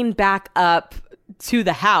walking back up to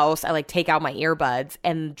the house, I like take out my earbuds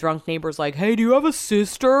and drunk neighbor's like, hey, do you have a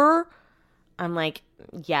sister? I'm like,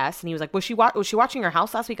 yes. And he was like, was she watching your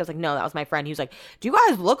house last week? I was like, no, that was my friend. He was like, do you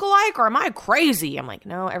guys look alike or am I crazy? I'm like,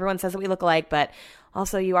 no, everyone says that we look alike, but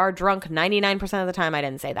also you are drunk 99% of the time. I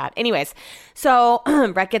didn't say that. Anyways, so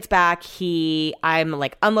Brett gets back. I'm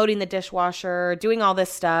like unloading the dishwasher, doing all this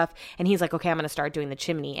stuff. And he's like, okay, I'm going to start doing the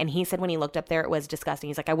chimney. And he said when he looked up there, it was disgusting.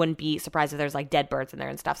 He's like, I wouldn't be surprised if there's like dead birds in there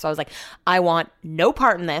and stuff. So I was like, I want no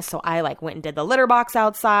part in this. So I like went and did the litter box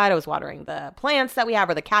outside. I was watering the plants that we have,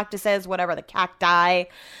 or the cactuses, whatever, the cacti.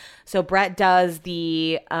 So Brett does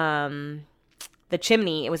the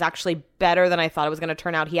chimney. It was actually better than I thought it was going to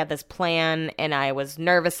turn out. He had this plan and I was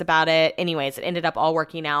nervous about it. Anyways, it ended up all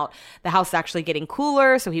working out. The house is actually getting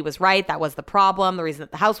cooler. So he was right. That was the problem. The reason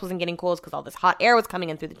that the house wasn't getting cool is because all this hot air was coming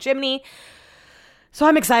in through the chimney. So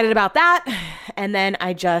I'm excited about that. And then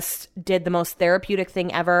I just did the most therapeutic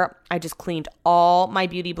thing ever. I just cleaned all my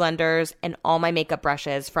beauty blenders and all my makeup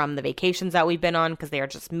brushes from the vacations that we've been on, because they are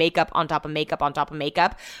just makeup on top of makeup on top of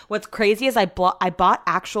makeup. What's crazy is I bought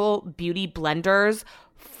actual beauty blenders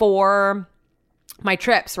for my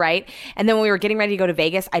trips, right? And then when we were getting ready to go to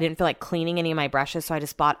Vegas, I didn't feel like cleaning any of my brushes. So I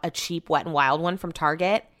just bought a cheap Wet n Wild one from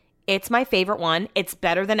Target. It's my favorite one. It's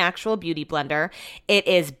better than actual beauty blender. It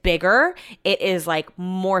is bigger. It is like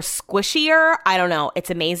more squishier. I don't know.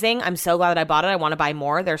 It's amazing. I'm so glad that I bought it. I want to buy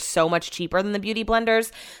more. They're so much cheaper than the beauty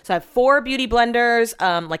blenders. So I have 4 beauty blenders,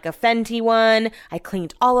 like a Fenty one. I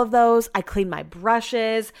cleaned all of those. I cleaned my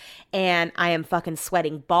brushes, and I am fucking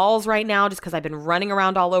sweating balls right now just because I've been running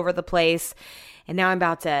around all over the place. And now I'm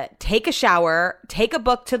about to take a shower, take a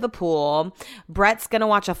book to the pool. Brett's going to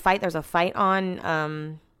watch a fight. There's a fight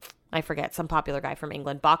on, I forget, some popular guy from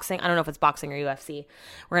England, boxing. I don't know if it's boxing or UFC.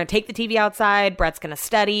 We're going to take the TV outside. Brett's going to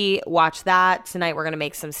study, watch that. Tonight we're going to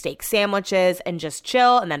make some steak sandwiches and just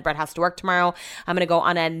chill. And then Brett has to work tomorrow. I'm going to go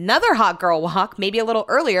on another hot girl walk, maybe a little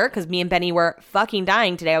earlier, because me and Benny were fucking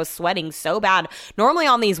dying today. I was sweating so bad. Normally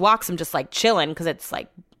on these walks, I'm just like chilling because it's like,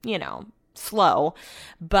 you know, slow,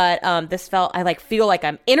 but I like feel like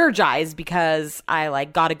I'm energized because I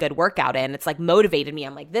like got a good workout in. It's like motivated me.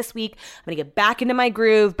 I'm like, this week I'm gonna get back into my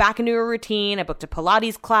groove, back into a routine. I booked a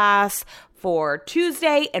Pilates class for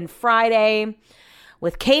Tuesday and Friday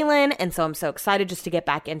with Kaylin, and so I'm so excited just to get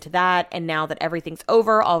back into that. And now that everything's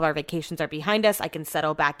over, all of our vacations are behind us, I can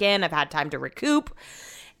settle back in. I've had time to recoup.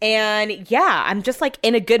 And yeah, I'm just like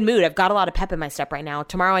in a good mood. I've got a lot of pep in my step right now.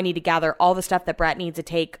 Tomorrow I need to gather all the stuff that Brett needs to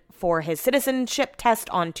take for his citizenship test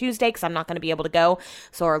on Tuesday, because I'm not going to be able to go.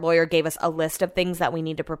 So our lawyer gave us a list of things that we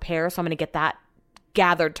need to prepare. So I'm going to get that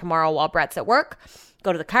gathered tomorrow while Brett's at work.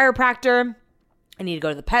 Go to the chiropractor. I need to go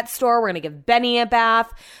to the pet store. We're going to give Benny a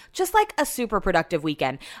bath. Just like a super productive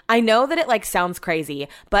weekend. I know that it like sounds crazy,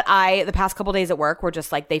 but the past couple days at work were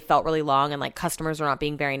just like, they felt really long and like customers were not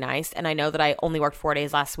being very nice. And I know that I only worked 4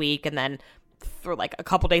 days last week, and then for like a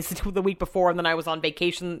couple days the week before, and then I was on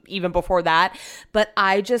vacation even before that. But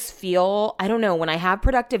I just feel, I don't know, when I have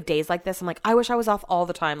productive days like this, I'm like, I wish I was off all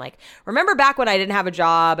the time. Like, remember back when I didn't have a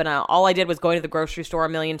job and all I did was going to the grocery store a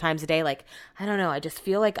million times a day? Like, I don't know, I just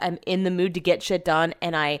feel like I'm in the mood to get shit done,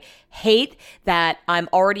 and I hate that I'm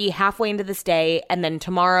already halfway into this day, and then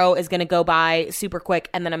tomorrow is going to go by super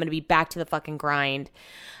quick, and then I'm going to be back to the fucking grind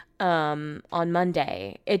on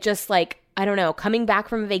Monday. It just like, I don't know, coming back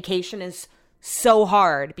from a vacation is so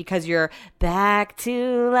hard because you're back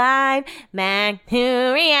to life, back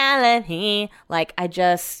to reality. Like,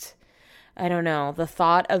 I don't know, the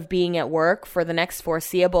thought of being at work for the next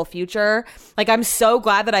foreseeable future. Like, I'm so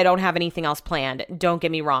glad that I don't have anything else planned. Don't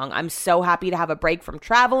get me wrong. I'm so happy to have a break from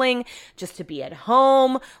traveling, just to be at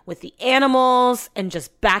home with the animals and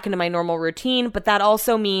just back into my normal routine. But that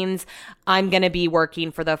also means I'm going to be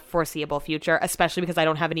working for the foreseeable future, especially because I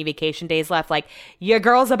don't have any vacation days left. Like, your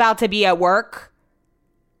girl's about to be at work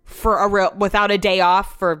without a day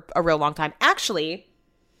off for a real long time. Actually,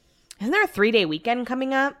 isn't there a 3-day weekend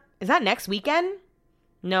coming up? Is that next weekend?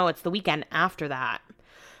 No, it's the weekend after that.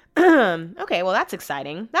 Okay, well, that's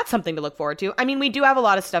exciting. That's something to look forward to. I mean, we do have a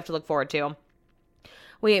lot of stuff to look forward to.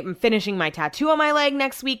 I'm finishing my tattoo on my leg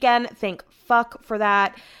next weekend. Thank fuck for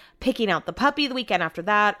that. Picking out the puppy the weekend after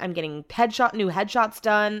that. I'm getting new headshots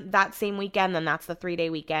done that same weekend. Then that's the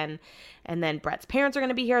 3-day weekend. And then Brett's parents are going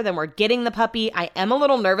to be here. Then we're getting the puppy. I am a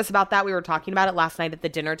little nervous about that. We were talking about it last night at the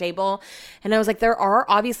dinner table. And I was like, there are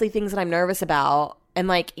obviously things that I'm nervous about. And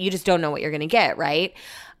like, you just don't know what you're going to get, right?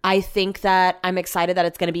 I think that I'm excited that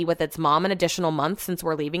it's going to be with its mom an additional month since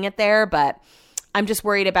we're leaving it there. But I'm just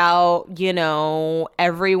worried about, you know,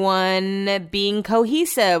 everyone being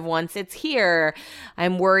cohesive once it's here.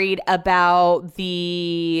 I'm worried about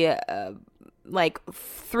the like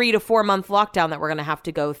 3 to 4 month lockdown that we're going to have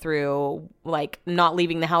to go through, like not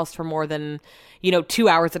leaving the house for more than, 2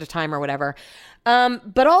 hours at a time or whatever.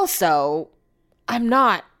 But also I'm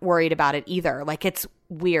not worried about it either. Like, it's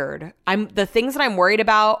weird. The things that I'm worried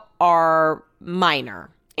about are minor.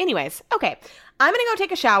 Anyways, okay. I'm going to go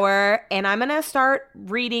take a shower and I'm going to start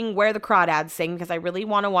reading Where the Crawdads Sing because I really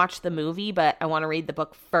want to watch the movie, but I want to read the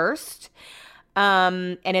book first.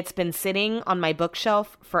 And it's been sitting on my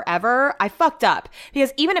bookshelf forever. I fucked up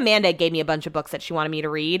because even Amanda gave me a bunch of books that she wanted me to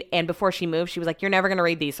read. And before she moved, she was like, you're never going to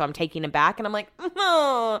read these. So I'm taking them back. And I'm like,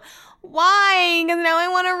 oh, why? Because now I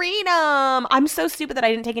want to read them. I'm so stupid that I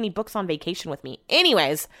didn't take any books on vacation with me.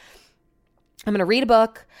 Anyways, I'm going to read a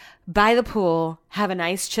book by the pool, have a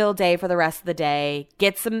nice chill day for the rest of the day,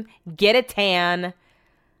 get a tan,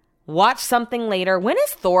 watch something later. When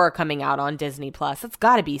is Thor coming out on Disney Plus? It's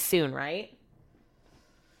got to be soon, right?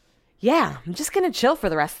 Yeah, I'm just going to chill for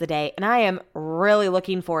the rest of the day, and I am really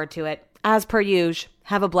looking forward to it. As per usual,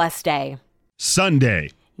 have a blessed day.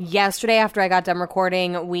 Sunday. Yesterday, after I got done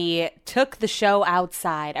recording, we took the show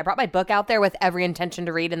outside. I brought my book out there with every intention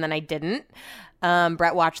to read, and then I didn't.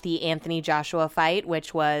 Brett watched the Anthony Joshua fight,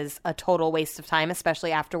 which was a total waste of time,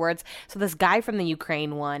 especially afterwards. So this guy from the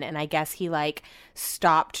Ukraine won, and I guess he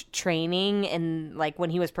stopped training and when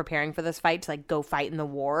he was preparing for this fight to go fight in the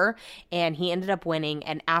war, and he ended up winning.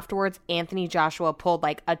 And afterwards, Anthony Joshua pulled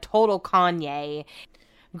a total Kanye.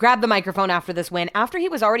 Grabbed the microphone after this win, after he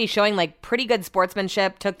was already showing pretty good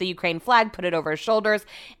sportsmanship, took the Ukraine flag, put it over his shoulders,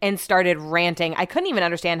 and started ranting. I couldn't even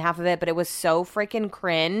understand half of it, but it was so freaking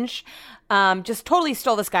cringe. Just totally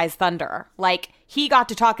stole this guy's thunder. He got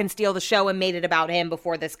to talk and steal the show and made it about him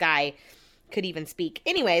before this guy could even speak.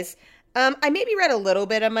 Anyways, I maybe read a little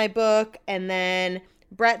bit of my book, and then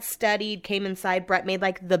Brett studied, came inside. Brett made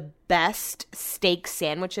the best steak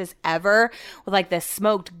sandwiches ever with this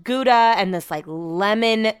smoked Gouda and this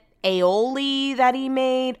lemon aioli that he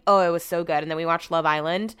made. Oh, it was so good. And then we watched Love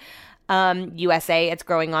Island. USA, it's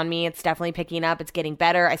growing on me. It's definitely picking up. It's getting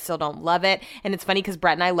better. I still don't love it. And it's funny because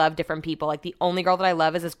Brett and I love different people. The only girl that I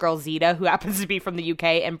love is this girl Zeta, who happens to be from the UK,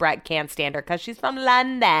 and Brett can't stand her because she's from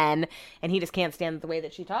London and he just can't stand the way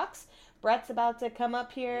that she talks. Brett's about to come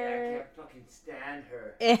up here. Yeah, I can't fucking stand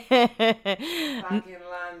her. Fucking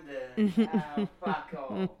London. Oh, fuck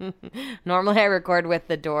off. Normally I record with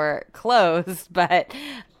the door closed, but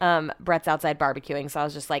Brett's outside barbecuing, so I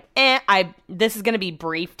was just this is going to be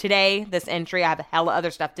brief today, this entry. I have a hell of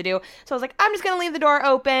other stuff to do. So I was I'm just going to leave the door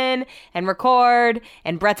open and record,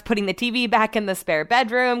 and Brett's putting the TV back in the spare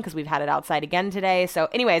bedroom because we've had it outside again today. So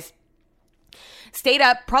anyways, stayed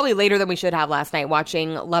up probably later than we should have last night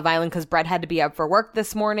watching Love Island because Brett had to be up for work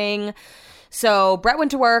this morning. So Brett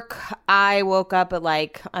went to work. I woke up at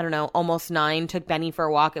almost 9, took Benny for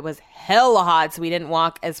a walk. It was hella hot, so we didn't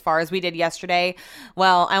walk as far as we did yesterday.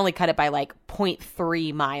 Well, I only cut it by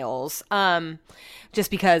 0.3 miles.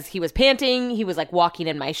 Just because he was panting. He was walking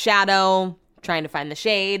in my shadow, trying to find the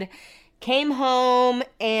shade. Came home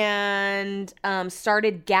and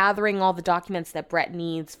started gathering all the documents that Brett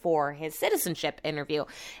needs for his citizenship interview.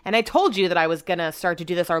 And I told you that I was going to start to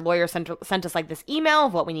do this. Our lawyer sent us this email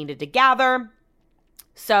of what we needed to gather.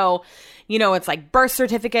 So, it's birth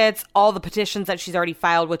certificates, all the petitions that she's already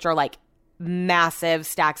filed, which are massive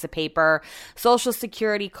stacks of paper, social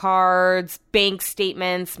security cards, bank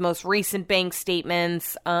statements, most recent bank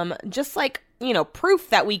statements, just proof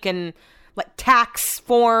that we can... tax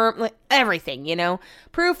form, everything,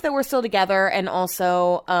 proof that we're still together, and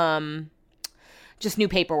also just new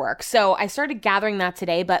paperwork. So I started gathering that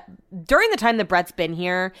today, but during the time that Brett's been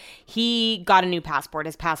here, he got a new passport.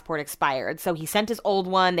 His passport expired. So he sent his old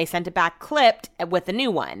one. They sent it back clipped with a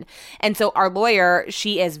new one. And so our lawyer,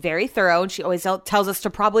 she is very thorough, and she always tells us to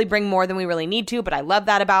probably bring more than we really need to, but I love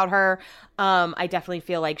that about her. I definitely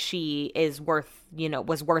feel like she is worth,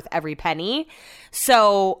 was worth every penny.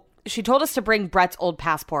 So she told us to bring Brett's old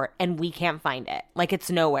passport, and we can't find it.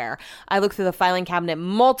 It's nowhere. I looked through the filing cabinet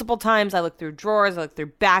multiple times. I looked through drawers. I looked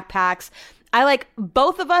through backpacks.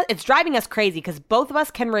 Both of us, it's driving us crazy because both of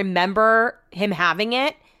us can remember him having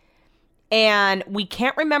it, and we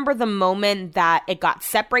can't remember the moment that it got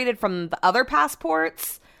separated from the other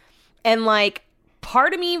passports. And,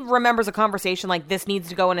 part of me remembers a conversation this needs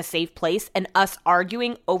to go in a safe place and us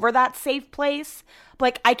arguing over that safe place.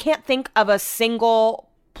 But, I can't think of a single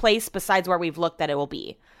place besides where we've looked that it will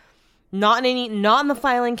be. Not in the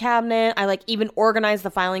filing cabinet. I even organized the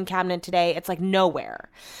filing cabinet today. It's nowhere.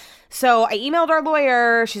 So I emailed our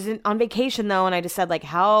lawyer. She's on vacation though. And I just said like,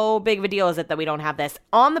 how big of a deal is it that we don't have this?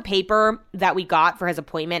 On the paper that we got for his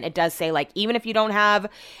appointment, it does say like, even if you don't have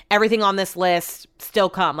everything on this list, still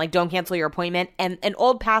come. Like, don't cancel your appointment. And an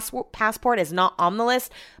old passport is not on the list,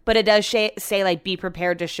 but it does say like, be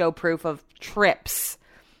prepared to show proof of trips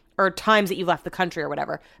or times that you left the country or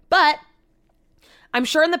whatever. But I'm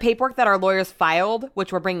sure in the paperwork that our lawyers filed,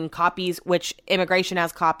 which we're bringing copies, which immigration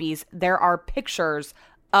has copies, there are pictures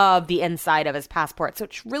of the inside of his passport. So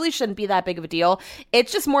it really shouldn't be that big of a deal.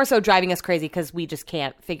 It's just more so driving us crazy because we just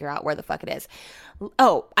can't figure out where the fuck it is.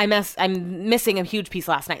 Oh, I'm missing a huge piece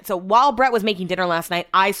last night. So while Brett was making dinner last night,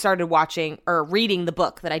 I started watching or reading the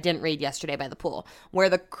book that I didn't read yesterday by the pool, Where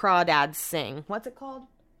the Crawdads Sing. What's it called?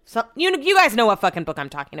 So you guys know what fucking book I'm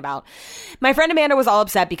talking about. My friend Amanda was all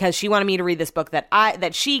upset because she wanted me to read this book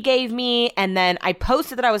that she gave me, and then I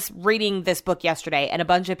posted that I was reading this book yesterday, and a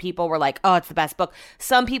bunch of people were like, "Oh, it's the best book."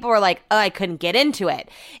 Some people were like, "Oh, I couldn't get into it,"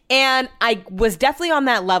 and I was definitely on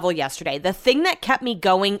that level yesterday. The thing that kept me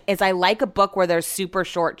going is I like a book where there's super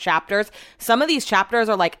short chapters. Some of these chapters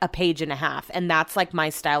are like a page and a half, and that's like my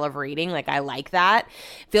style of reading. Like I like that.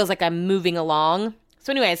 Feels like I'm moving along.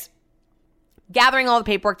 So, anyways. Gathering all the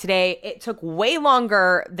paperwork today, it took way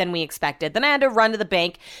longer than we expected. Then I had to run to the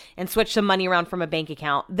bank and switch some money around from a bank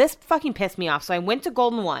account. This fucking pissed me off. So I went to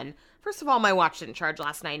Golden One. First of all, my watch didn't charge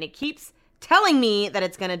last night, and it keeps telling me that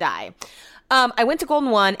it's going to die. I went to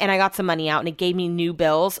Golden One, and I got some money out, and it gave me new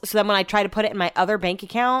bills. So then when I tried to put it in my other bank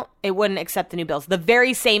account, it wouldn't accept the new bills. The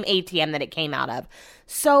very same ATM that it came out of.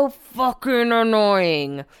 So fucking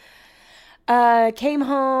annoying. Came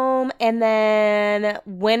home and then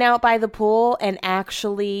went out by the pool and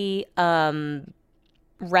actually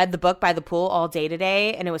read the book by the pool all day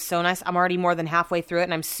today, and it was so nice. I'm already more than halfway through it,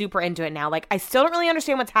 and I'm super into it now. Like, I still don't really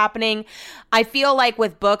understand what's happening. I feel like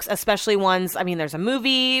with books, especially ones, I mean, there's a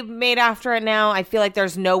movie made after it now. I feel like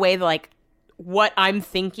there's no way that, like, what I'm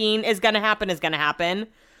thinking is going to happen is going to happen.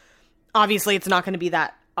 Obviously, it's not going to be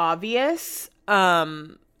that obvious.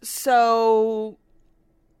 So...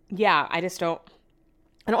 yeah, I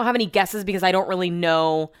don't have any guesses because I don't really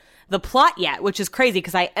know the plot yet, which is crazy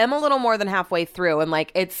because I am a little more than halfway through, and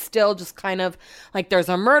like it's still just kind of like there's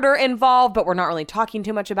a murder involved, but we're not really talking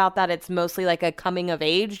too much about that. It's mostly like a coming of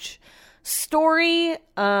age story,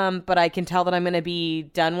 but I can tell that I'm going to be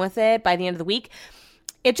done with it by the end of the week.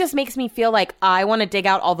 It just makes me feel like I want to dig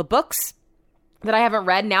out all the books that I haven't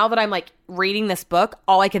read. Now that I'm like reading this book,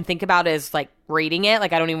 all I can think about is like reading it.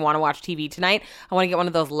 Like I don't even want to watch TV tonight. I want to get one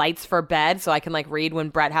of those lights for bed so I can like read when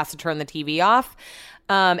Brett has to turn the TV off.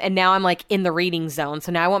 And now I'm like in the reading zone.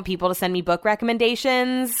 So now I want people to send me book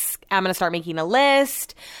recommendations. I'm going to start making a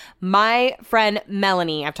list. My friend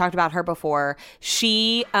Melanie, I've talked about her before.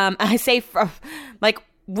 She,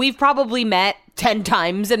 we've probably met 10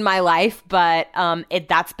 times in my life, but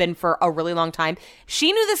that's been for a really long time.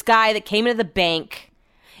 She knew this guy that came into the bank,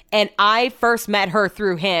 and I first met her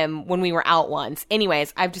through him when we were out once.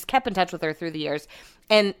 Anyways, I've just kept in touch with her through the years.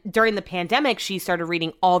 And during the pandemic, she started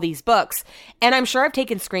reading all these books. And I'm sure I've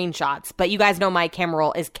taken screenshots, but you guys know my camera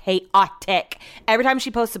roll is chaotic. Every time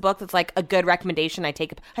she posts a book that's like a good recommendation, I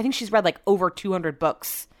take it. I think she's read like over 200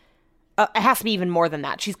 books. It has to be even more than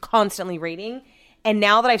that. She's constantly reading. And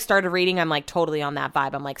now that I've started reading, I'm like totally on that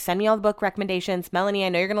vibe. I'm like, send me all the book recommendations. Melanie, I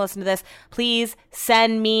know you're going to listen to this. Please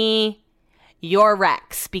send me your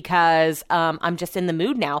recs because I'm just in the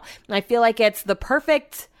mood now. And I feel like it's the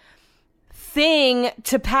perfect thing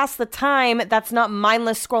to pass the time that's not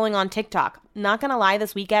mindless scrolling on TikTok. Not gonna lie,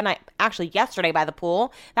 this weekend, yesterday by the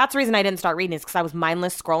pool, that's the reason I didn't start reading is because I was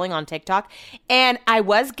mindless scrolling on TikTok, and I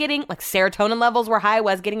was getting, like, serotonin levels were high, I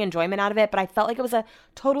was getting enjoyment out of it, but I felt like it was a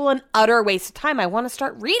total and utter waste of time. I want to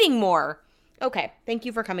start reading more. Okay, thank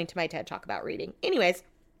you for coming to my TED Talk about reading. Anyways,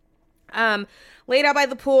 laid out by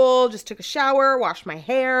the pool, just took a shower, washed my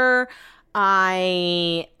hair.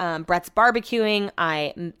 Brett's barbecuing.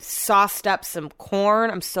 I sauced up some corn.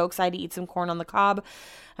 I'm so excited to eat some corn on the cob.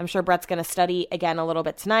 I'm sure Brett's going to study again a little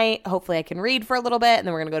bit tonight. Hopefully I can read for a little bit and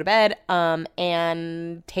then we're going to go to bed,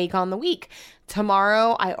 and take on the week.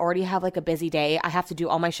 Tomorrow, I already have like a busy day. I have to do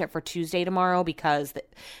all my shit for Tuesday tomorrow because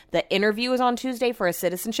the interview is on Tuesday for a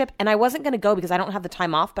citizenship, and I wasn't going to go because I don't have the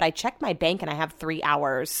time off, but I checked my bank and I have 3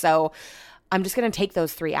 hours. So I'm just going to take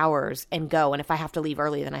those 3 hours and go. And if I have to leave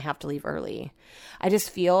early, then I have to leave early. I just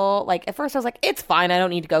feel like at first I was like, it's fine. I don't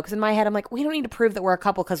need to go. Because in my head, I'm like, we don't need to prove that we're a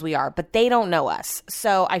couple because we are. But they don't know us.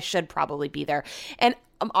 So I should probably be there. And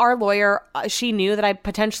our lawyer, she knew that I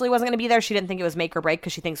potentially wasn't going to be there. She didn't think it was make or break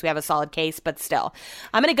because she thinks we have a solid case, but still.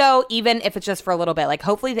 I'm going to go even if it's just for a little bit. Like,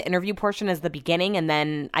 hopefully the interview portion is the beginning and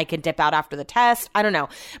then I can dip out after the test. I don't know.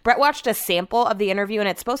 Brett watched a sample of the interview and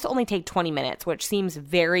it's supposed to only take 20 minutes, which seems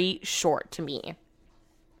very short to me.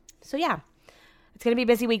 So yeah. It's going to be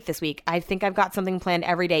a busy week this week. I think I've got something planned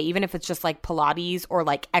every day, even if it's just like Pilates or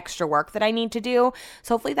like extra work that I need to do.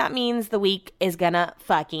 So hopefully that means the week is going to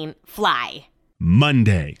fucking fly.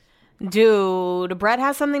 Monday. Dude, Brett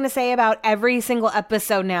has something to say about every single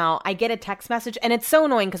episode now. I get a text message and it's so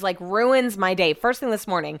annoying because like ruins my day. First thing this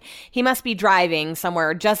morning, he must be driving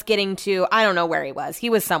somewhere, just getting to, I don't know where he was. He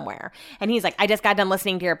was somewhere. And he's like, I just got done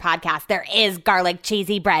listening to your podcast. There is garlic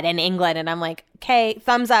cheesy bread in England. And I'm like, okay,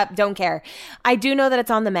 thumbs up, don't care. I do know that it's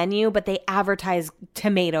on the menu, but they advertise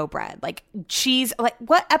tomato bread, like cheese. Like,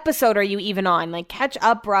 what episode are you even on? Like, catch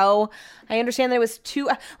up, bro. I understand that it was too,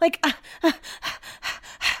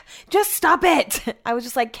 just stop it. I was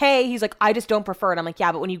just like, hey, he's like, I just don't prefer it. I'm like,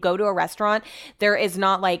 yeah, but when you go to a restaurant, there is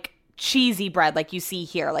not like cheesy bread like you see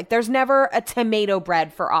here. Like, there's never a tomato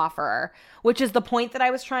bread for offer, which is the point that I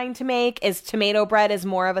was trying to make, is tomato bread is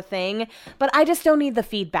more of a thing. But I just don't need the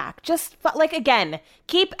feedback. Just like, again,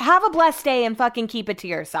 have a blessed day and fucking keep it to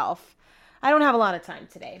yourself. I don't have a lot of time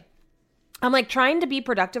today. I'm like trying to be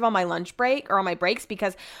productive on my lunch break or on my breaks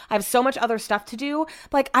because I have so much other stuff to do.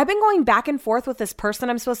 Like, I've been going back and forth with this person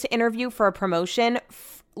I'm supposed to interview for a promotion.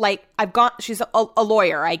 Like, she's a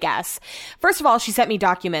lawyer, I guess. First of all, she sent me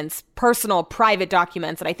documents, personal, private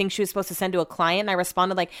documents that I think she was supposed to send to a client. And I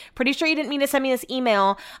responded like, pretty sure you didn't mean to send me this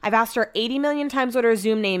email. I've asked her 80 million times what her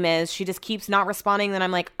Zoom name is. She just keeps not responding. Then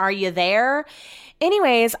I'm like, are you there?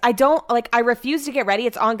 Anyways, I refuse to get ready.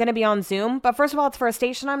 It's going to be on Zoom. But first of all, it's for a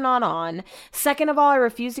station I'm not on. Second of all, I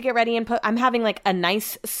refuse to get ready and I'm having like a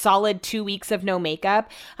nice solid 2 weeks of no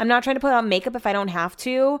makeup. I'm not trying to put on makeup if I don't have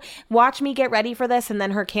to. Watch me get ready for this and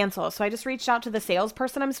then her cancel. So I just reached out to the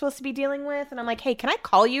salesperson I'm supposed to be dealing with. And I'm like, hey, can I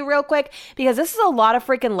call you real quick? Because this is a lot of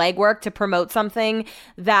freaking legwork to promote something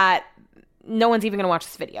that no one's even going to watch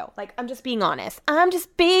this video. Like, I'm just being honest. I'm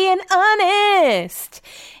just being honest.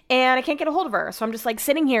 And I can't get a hold of her. So I'm just like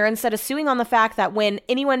sitting here instead of suing on the fact that when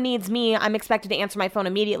anyone needs me, I'm expected to answer my phone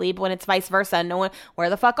immediately. But when it's vice versa, no one, where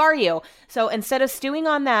the fuck are you? So instead of stewing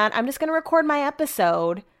on that, I'm just going to record my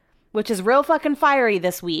episode, which is real fucking fiery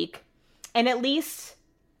this week. And at least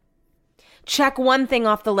check one thing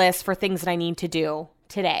off the list for things that I need to do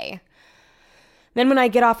today. Then when I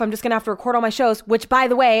get off, I'm just going to have to record all my shows, which, by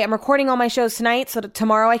the way, I'm recording all my shows tonight so that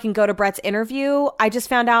tomorrow I can go to Brett's interview. I just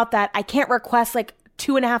found out that I can't request like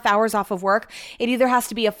 2.5 hours off of work. It either has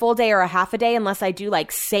to be a full day or a half a day unless I do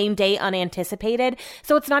like same day unanticipated.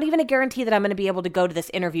 So it's not even a guarantee that I'm going to be able to go to this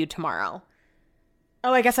interview tomorrow.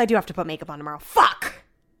 Oh, I guess I do have to put makeup on tomorrow. Fuck!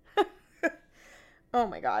 Oh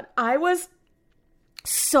my God. I was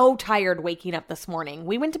so tired waking up this morning.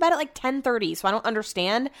 We went to bed at like 10:30, so I don't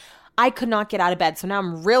understand. I could not get out of bed, so now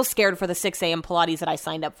I'm real scared for the 6 a.m. Pilates that I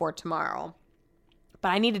signed up for tomorrow. But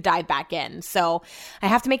I need to dive back in, so I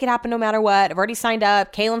have to make it happen no matter what. I've already signed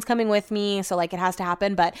up. Kaylin's coming with me, so like it has to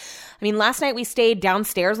happen. But I mean, last night we stayed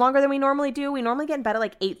downstairs longer than we normally do. We normally get in bed at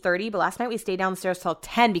like 8:30, but last night we stayed downstairs till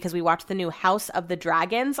 10 because we watched the new House of the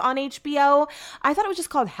Dragons on HBO. I thought it was just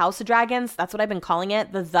called House of Dragons. That's what I've been calling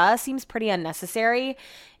it. The seems pretty unnecessary.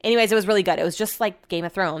 Anyways, it was really good. It was just like Game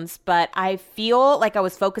of Thrones, but I feel like I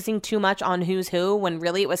was focusing too much on who's who when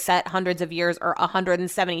really it was set hundreds of years or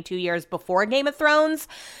 172 years before Game of Thrones.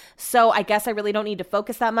 So I guess I really don't need to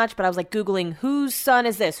focus that much, but I was like Googling whose son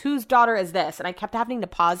is this? Whose daughter is this? And I kept having to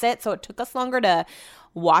pause it, so it took us longer to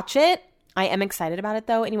watch it. I am excited about it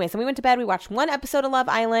though. Anyways, then we went to bed. We watched one episode of Love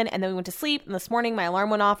Island and then we went to sleep. And this morning my alarm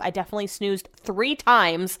went off. I definitely snoozed 3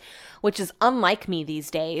 times, which is unlike me these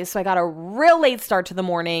days. So I got a real late start to the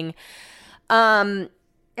morning. And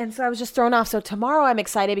so I was just thrown off. So tomorrow I'm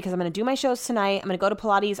excited because I'm going to do my shows tonight. I'm going to go to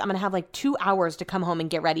Pilates. I'm going to have like 2 hours to come home and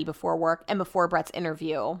get ready before work and before Brett's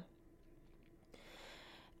interview.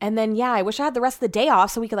 And then, yeah, I wish I had the rest of the day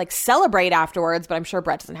off so we could like celebrate afterwards, but I'm sure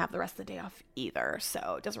Brett doesn't have the rest of the day off either.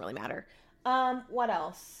 So it doesn't really matter. What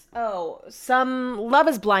else? Oh, some Love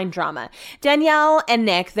is Blind drama. Danielle and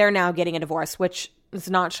Nick, they're now getting a divorce, which is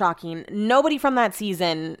not shocking. Nobody from that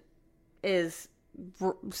season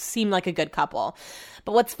seemed like a good couple.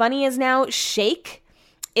 But what's funny is now Shake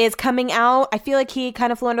is coming out. I feel like he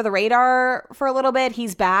kind of flew under the radar for a little bit.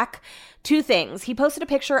 He's back Two things. He posted a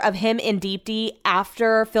picture of him in Deepti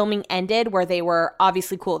after filming ended where they were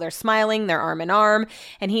obviously cool. They're smiling, they're arm in arm.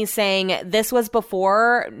 And he's saying this was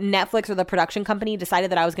before Netflix or the production company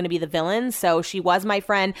decided that I was going to be the villain. So she was my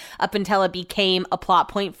friend up until it became a plot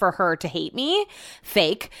point for her to hate me.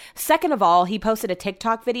 Fake. Second of all, he posted a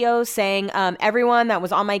TikTok video saying everyone that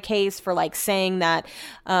was on my case for like saying that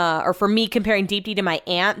or for me comparing Deepti to my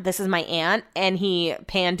aunt. This is my aunt. And he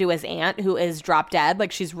panned to his aunt who is drop dead.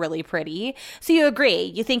 Like she's really pretty. So you agree.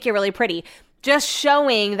 You think you're really pretty. Just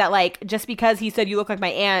showing that, like, just because he said you look like my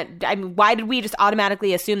aunt, I mean, why did we just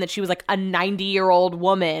automatically assume that she was like a 90-year-old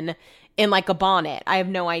woman in like a bonnet? I have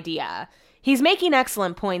no idea. He's making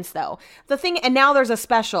excellent points, though. The thing, and now there's a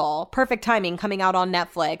special, perfect timing, coming out on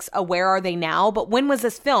Netflix, Where Are They Now? But when was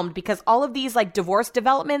this filmed? Because all of these, like, divorce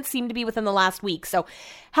developments seem to be within the last week. So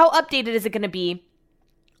how updated is it going to be?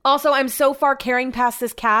 Also, I'm so far carrying past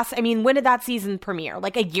this cast. I mean, when did that season premiere?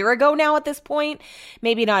 Like a year ago now at this point?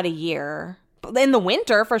 Maybe not a year. But in the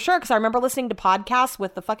winter, for sure, because I remember listening to podcasts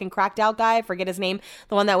with the fucking cracked out guy, I forget his name,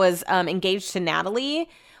 the one that was engaged to Natalie,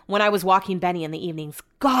 when I was walking Benny in the evenings.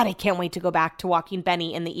 God, I can't wait to go back to walking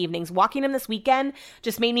Benny in the evenings. Walking him this weekend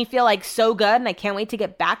just made me feel like so good, and I can't wait to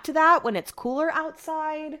get back to that when it's cooler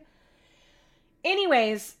outside.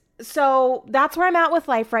 Anyways, so that's where I'm at with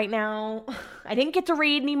life right now. I didn't get to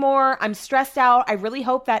read anymore. I'm stressed out. I really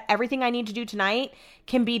hope that everything I need to do tonight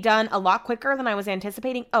can be done a lot quicker than I was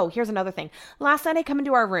anticipating. Oh, here's another thing. Last night I come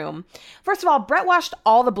into our room. First of all, Brett washed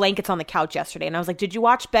all the blankets on the couch yesterday. And I was like, did you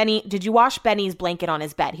wash Benny's blanket on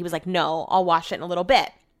his bed? He was like, no, I'll wash it in a little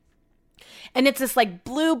bit. And it's this like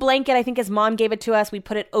blue blanket. I think his mom gave it to us. We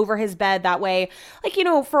put it over his bed that way. Like, you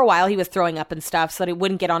know, for a while he was throwing up and stuff so that it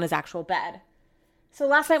wouldn't get on his actual bed. So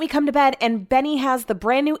last night we come to bed and Benny has the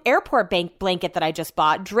brand new airport blanket that I just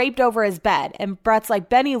bought draped over his bed. And Brett's like,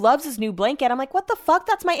 Benny loves his new blanket. I'm like, what the fuck?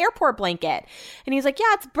 That's my airport blanket. And he's like,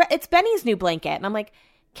 yeah, it's Benny's new blanket. And I'm like,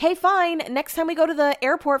 okay, fine. Next time we go to the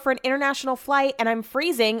airport for an international flight and I'm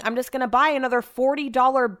freezing, I'm just going to buy another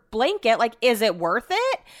 $40 blanket. Like, is it worth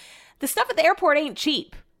it? The stuff at the airport ain't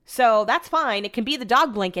cheap. So that's fine. It can be the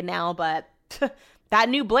dog blanket now, but that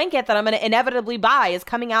new blanket that I'm going to inevitably buy is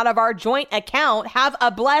coming out of our joint account. Have a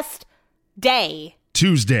blessed day.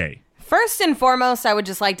 Tuesday. First and foremost, I would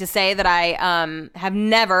just like to say that I have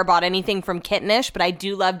never bought anything from Kittenish, but I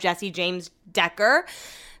do love Jessie James Decker.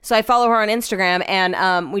 So I follow her on Instagram,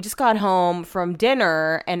 and we just got home from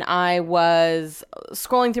dinner, and I was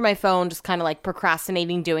scrolling through my phone, just kind of like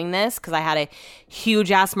procrastinating doing this because I had a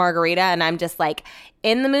huge-ass margarita, and I'm just like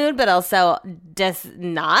in the mood, but also just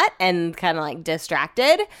not, and kind of like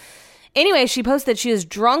distracted. Anyway, she posted she was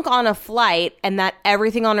drunk on a flight and that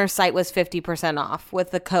everything on her site was 50% off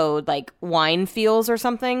with the code like wine feels or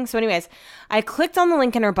something. So anyways, I clicked on the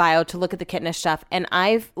link in her bio to look at the Kittenish stuff, and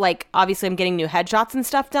I've like, obviously I'm getting new headshots and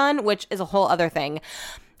stuff done, which is a whole other thing.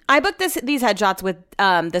 I booked these headshots with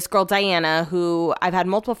this girl, Diana, who I've had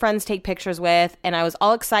multiple friends take pictures with, and I was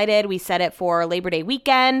all excited. We set it for Labor Day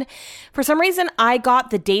weekend. For some reason, I got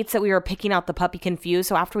the dates that we were picking out the puppy confused.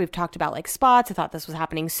 So after we've talked about like spots, I thought this was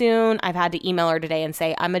happening soon. I've had to email her today and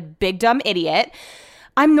say, I'm a big dumb idiot.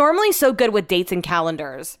 I'm normally so good with dates and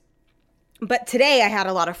calendars. But today I had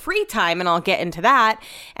a lot of free time, and I'll get into that.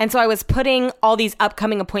 And so I was putting all these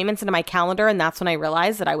upcoming appointments into my calendar, and that's when I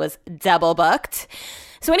realized that I was double booked.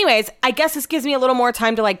 So anyways, I guess this gives me a little more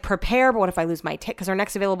time to like prepare, but what if I lose my tan? Because our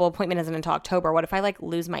next available appointment isn't until October. What if I like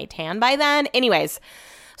lose my tan by then? Anyways,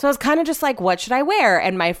 so I was kind of just like, what should I wear?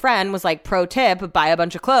 And my friend was like, pro tip, buy a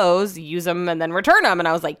bunch of clothes, use them, and then return them. And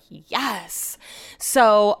I was like, yes.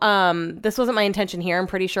 So this wasn't my intention here. I'm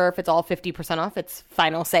pretty sure if it's all 50% off, it's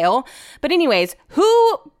final sale. But anyways,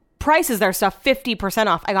 who prices their stuff 50%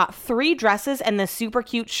 off? I got 3 dresses and this super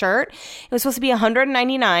cute shirt. It was supposed to be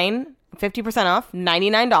 $199. 50% off,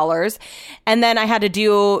 $99. And then I had to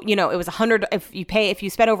do, you know, it was $100. If you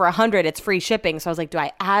spend over $100, it's free shipping. So I was like, do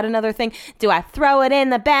I add another thing? Do I throw it in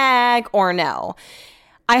the bag or no?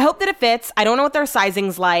 I hope that it fits. I don't know what their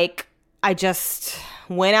sizing's like. I just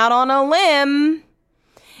went out on a limb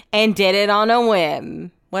and did it on a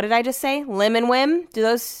whim. What did I just say? Limb and whim? Do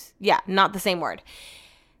those? Yeah, not the same word.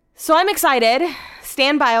 So I'm excited.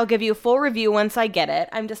 Stand by. I'll give you a full review once I get it.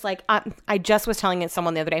 I'm just like, I just was telling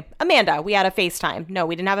someone the other day, Amanda, we had a FaceTime. No,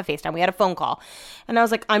 we didn't have a FaceTime. We had a phone call. And I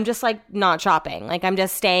was like, I'm just like not shopping. Like I'm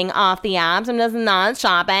just staying off the apps. I'm just not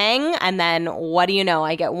shopping. And then what do you know?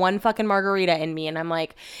 I get one fucking margarita in me and I'm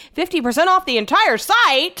like 50% off the entire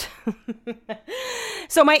site.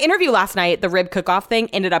 So my interview last night, the rib cook-off thing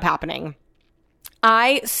ended up happening.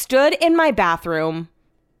 I stood in my bathroom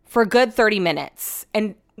for a good 30 minutes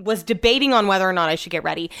and was debating on whether or not I should get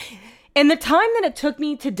ready. In the time that it took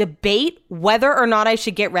me to debate whether or not I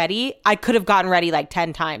should get ready, I could have gotten ready like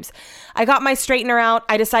 10 times. I got my straightener out.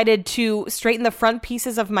 I decided to straighten the front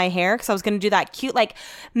pieces of my hair because I was going to do that cute like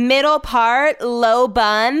middle part, low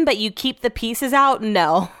bun, but you keep the pieces out.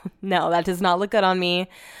 No, that does not look good on me.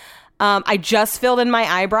 I just filled in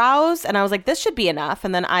my eyebrows and I was like, this should be enough.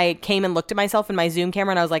 And then I came and looked at myself in my Zoom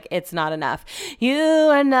camera and I was like, it's not enough. You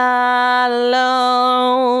are not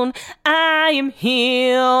alone. I am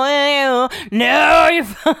here with you. No, you're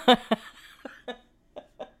fine.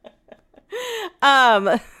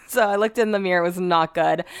 So I looked in the mirror. It was not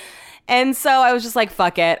good. And so I was just like,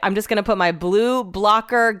 fuck it. I'm just going to put my blue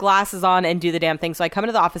blocker glasses on and do the damn thing. So I come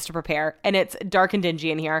into the office to prepare and it's dark and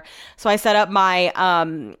dingy in here. So I set up my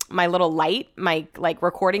my little light, my like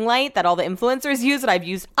recording light that all the influencers use that I've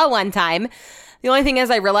used a one time. The only thing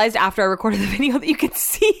is I realized after I recorded the video that you could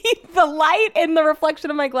see the light in the reflection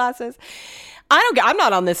of my glasses. I'm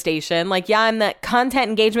not on this station. Like, yeah, I'm the content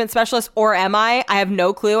engagement specialist, or am I? I have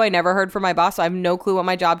no clue. I never heard from my boss, so I have no clue what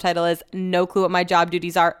my job title is. No clue what my job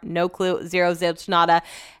duties are. No clue. Zero zilch nada.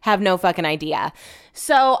 Have no fucking idea.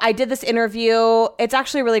 So I did this interview. It's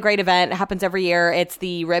actually a really great event. It happens every year. It's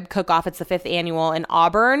the Rib Cook-Off. It's the 5th annual in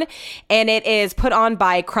Auburn, and it is put on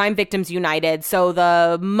by Crime Victims United. So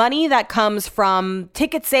the money that comes from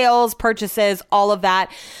ticket sales, purchases, all of that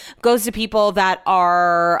goes to people that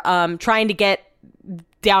are trying to get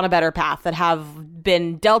down a better path, that have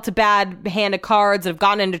been dealt a bad hand of cards, that have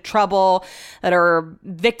gotten into trouble, that are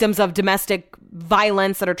victims of domestic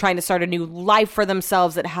violence, that are trying to start a new life for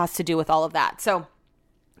themselves. It has to do with all of that. So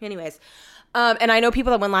anyways, and I know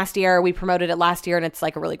people that went last year. We promoted it last year and it's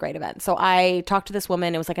like a really great event. So I talked to this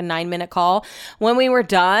woman. It was like a 9-minute call. When we were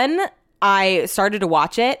done, I started to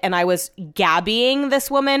watch it and I was gabbying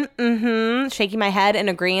this woman, shaking my head in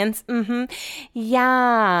agreement,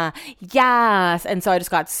 yeah, yes. And so I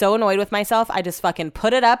just got so annoyed with myself. I just fucking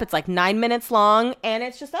put it up. It's like 9 minutes long and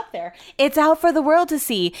it's just up there. It's out for the world to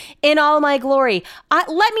see in all my glory.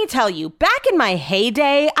 Let me tell you, back in my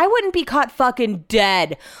heyday, I wouldn't be caught fucking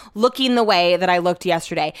dead looking the way that I looked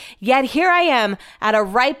yesterday. Yet here I am at a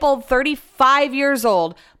ripe old 35 years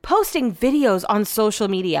old, posting videos on social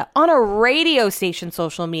media, on a radio station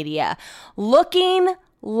social media, looking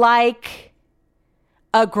like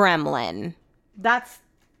a gremlin. That's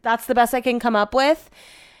the best I can come up with.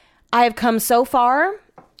 I have come so far.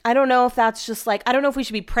 I don't know if that's just like, I don't know if we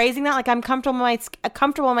should be praising that. Like, I'm comfortable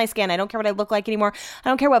in my skin. I don't care what I look like anymore. I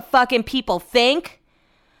don't care what fucking people think,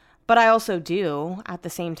 but I also do at the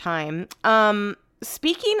same time.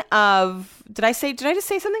 Speaking of, did I just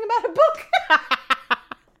say something about a book?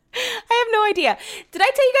 I have no idea. Did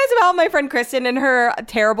I tell you guys about my friend Kristen and her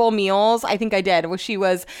terrible meals? I think I did. Where she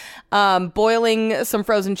was boiling some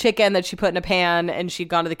frozen chicken that she put in a pan and she'd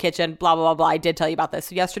gone to the kitchen, blah, blah, blah, blah. I did tell you about this.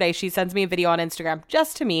 So yesterday, she sends me a video on Instagram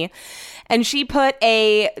just to me. And she put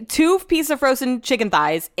 2 pieces of frozen chicken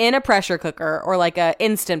thighs in a pressure cooker or like a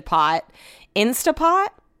Instant Pot,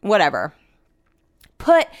 whatever.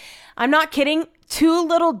 I'm not kidding, 2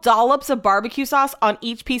 little dollops of barbecue sauce on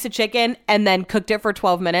each piece of chicken and then cooked it for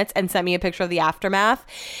 12 minutes and sent me a picture of the aftermath.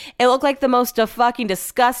 It looked like the most fucking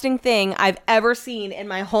disgusting thing I've ever seen in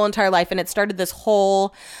my whole entire life. And it started this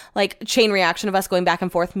whole like chain reaction of us going back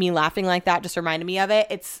and forth. Me laughing like that just reminded me of it.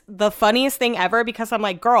 It's the funniest thing ever because I'm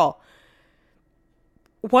like, girl,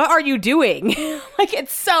 what are you doing? Like,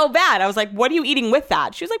 it's so bad. I was like, what are you eating with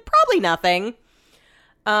that? She was like, probably nothing.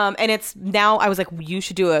 And it's now I was like, you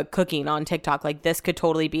should do a cooking on TikTok. Like, this could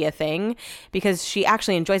totally be a thing because she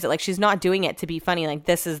actually enjoys it. Like, she's not doing it to be funny. Like,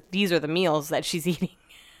 these are the meals that she's eating.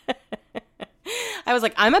 I was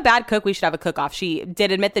like, I'm a bad cook. We should have a cook-off. She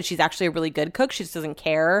did admit that she's actually a really good cook. She just doesn't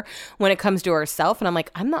care when it comes to herself. And I'm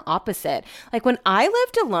like, I'm the opposite. Like, when I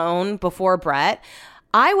lived alone before Brett,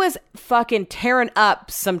 I was fucking tearing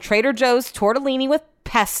up some Trader Joe's tortellini with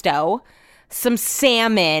pesto, some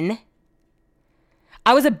salmon.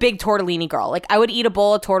 I was a big tortellini girl. Like, I would eat a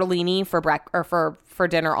bowl of tortellini for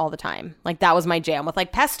dinner all the time. Like, that was my jam with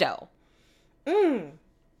like pesto. I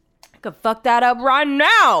could fuck that up right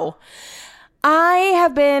now. I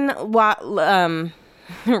have been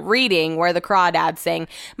reading Where the Crawdads Sing.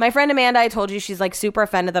 My friend Amanda, I told you, she's like super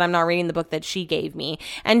offended that I'm not reading the book that she gave me.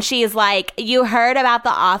 And she's like, you heard about the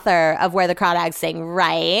author of Where the Crawdads Sing,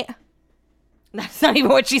 right? That's not even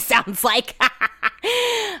what she sounds like.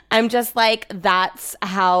 I'm just like, that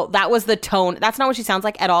was the tone. That's not what she sounds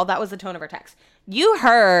like at all. That was the tone of her text. You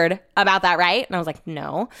heard about that, right? And I was like,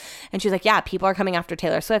 no. And she's like, yeah, people are coming after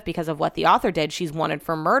Taylor Swift because of what the author did. She's wanted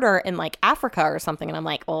for murder in like Africa or something. And I'm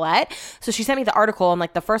like, what? So she sent me the article and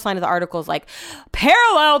like the first line of the article is like,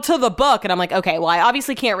 parallel to the book. And I'm like, okay, well, I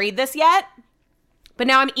obviously can't read this yet. But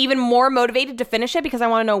now I'm even more motivated to finish it because I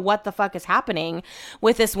want to know what the fuck is happening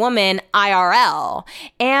with this woman IRL.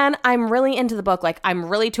 And I'm really into the book. Like, I'm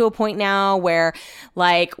really to a point now where,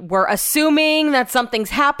 like, we're assuming that something's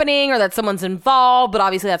happening or that someone's involved, but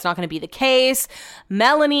obviously that's not going to be the case.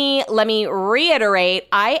 Melanie, let me reiterate,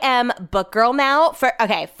 I am book girl now.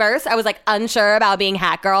 First I was like unsure about being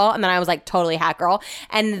hat girl, and then I was like totally hat girl.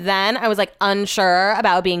 And then I was like unsure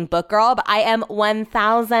about being book girl, but I am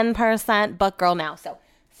 1000% book girl now. So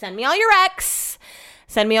send me all your recs.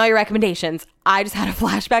 Send me all your recommendations. I just had a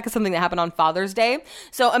flashback of something that happened on Father's Day.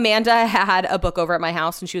 So Amanda had a book over at my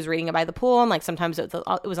house and she was reading it by the pool, and like sometimes it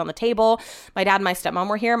was on the table. My dad and my stepmom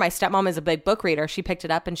were here. My stepmom is a big book reader. She picked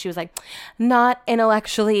it up and she was like, not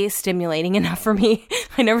intellectually stimulating enough for me.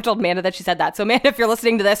 I never told Amanda that she said that. So Amanda, if you're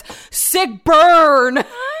listening to this, sick burn.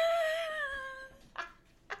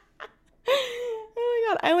 Oh my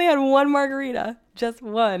God, I only had one margarita. Just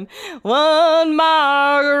one. One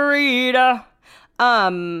margarita.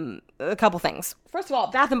 A couple things. First of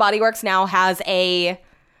all, Bath & Body Works now has a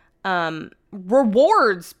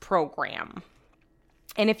rewards program.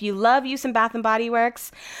 And if you love you some Bath & Body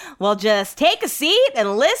Works, well, just take a seat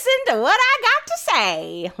and listen to what I got to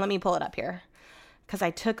say. Let me pull it up here because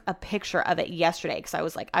I took a picture of it yesterday because I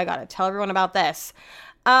was like, I got to tell everyone about this.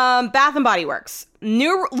 Bath & Body Works.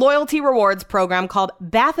 New loyalty rewards program called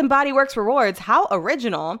Bath & Body Works Rewards. How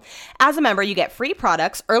original. As a member, you get free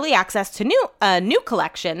products, early access to new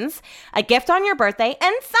collections, a gift on your birthday,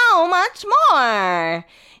 and so much more.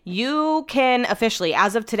 You can officially,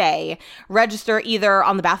 as of today, register either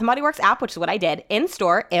on the Bath & Body Works app, which is what I did,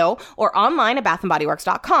 in-store, or online at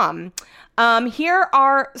bathandbodyworks.com. Here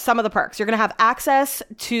are some of the perks. You're going to have access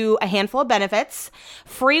to a handful of benefits,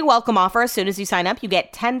 free welcome offer as soon as you sign up. You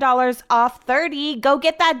get $10 off 30. Go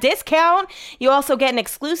get that discount. You also get an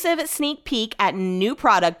exclusive sneak peek at new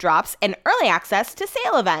product drops and early access to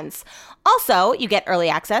sale events. Also, you get early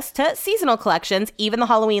access to seasonal collections, even the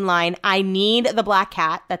Halloween line. I need the black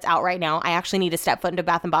cat that's out right now. I actually need to step foot into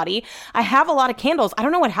Bath & Body. I have a lot of candles. I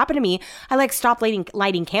don't know what happened to me. I stopped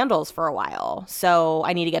lighting candles for a while. So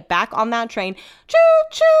I need to get back on that train.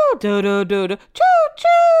 Choo-choo, do-do-do-do,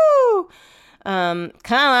 choo-choo. Come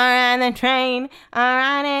on the train,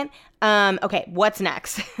 on it. Okay, what's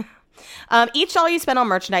next? Each dollar you spend on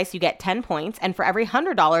merchandise, you get 10 points. And for every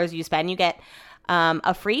 $100 you spend, you get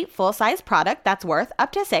a free full-size product that's worth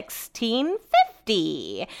up to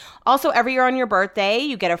 $16.50. Also, every year on your birthday,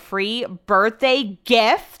 you get a free birthday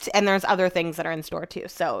gift, and there's other things that are in store too.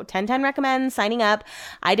 So 1010 recommends signing up.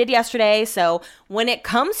 I did yesterday. So when it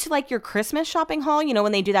comes to like your Christmas shopping haul, you know,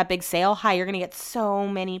 when they do that big sale, you're going to get so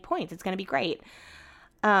many points. It's going to be great.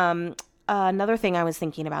 Another thing I was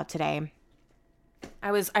thinking about today,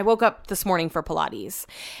 I woke up this morning for Pilates,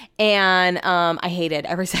 and I hated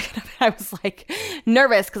every second of it. I was like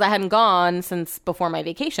nervous because I hadn't gone since before my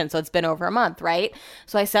vacation. So it's been over a month, right?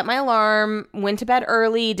 So I set my alarm, went to bed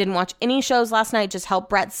early, didn't watch any shows last night, just helped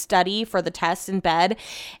Brett study for the test in bed.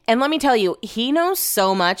 And let me tell you, he knows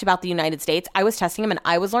so much about the United States. I was testing him and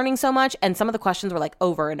I was learning so much, and some of the questions were like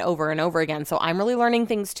over and over and over again. So I'm really learning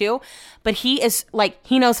things too. But he is like,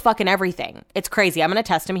 he knows fucking everything. It's crazy. I'm going to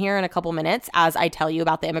test him here in a couple minutes as I tell you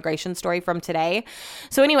about the immigration story from today.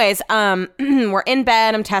 So anyways, we're in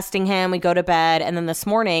bed. I'm testing him. We go to bed. And then this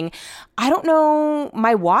morning, I don't know,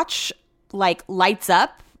 my watch like lights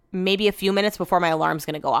up maybe a few minutes before my alarm's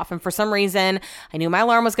going to go off. And for some reason, I knew my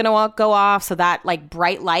alarm was going to go off. So that like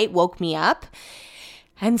bright light woke me up.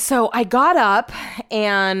 And so I got up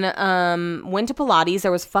and went to Pilates.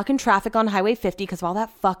 There was fucking traffic on Highway 50 because of all that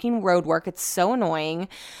fucking road work. It's so annoying.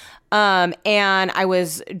 And I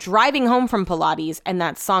was driving home from Pilates, and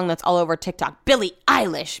that song that's all over TikTok, Billie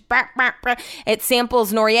Eilish, it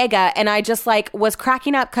samples Noriega, and I just like was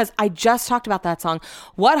cracking up because I just talked about that song.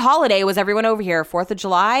 What holiday was everyone over here? 4th of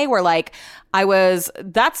July? Where like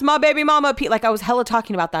that's my baby mama, like I was hella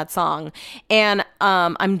talking about that song, and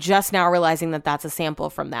I'm just now realizing that that's a sample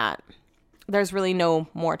from that. There's really no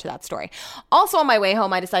more to that story. Also on my way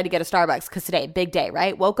home, I decided to get a Starbucks because today, big day,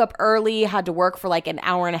 right? Woke up early, had to work for like an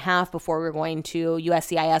hour and a half before we were going to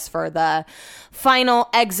USCIS for the final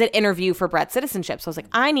exit interview for Brett's citizenship. So I was like,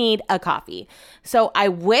 I need a coffee. So I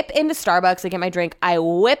whip into Starbucks, I get my drink, I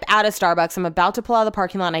whip out of Starbucks. I'm about to pull out of the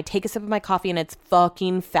parking lot and I take a sip of my coffee and it's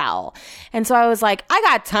fucking foul. And so I was like, I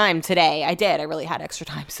got time today. I did. I really had extra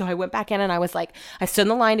time. So I went back in and I was like, I stood in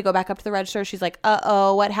the line to go back up to the register. She's like,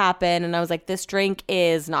 uh-oh, what happened? And I was like, like, this drink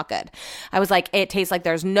is not good. I was like, it tastes like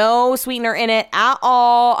there's no sweetener in it at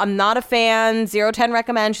all. I'm not a fan. 0-10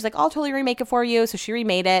 recommend. She's like, I'll totally remake it for you. So she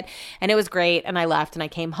remade it and it was great. And I left and I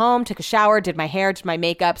came home, took a shower, did my hair, did my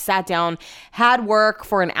makeup, sat down, had work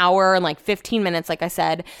for an hour and like 15 minutes, like I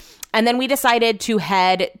said. And then we decided to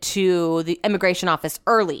head to the immigration office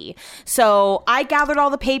early. So I gathered all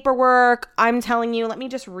the paperwork. I'm telling you, let me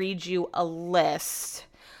just read you a list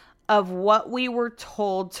of what we were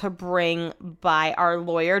told to bring by our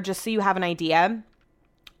lawyer, just so you have an idea.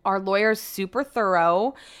 Our lawyer's super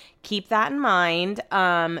thorough. Keep that in mind.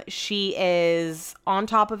 She is on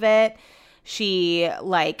top of it. She,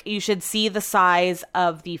 like, you should see the size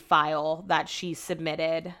of the file that she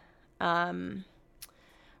submitted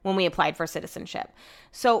when we applied for citizenship.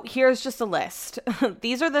 So here's just a list.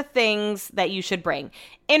 These are the things that you should bring.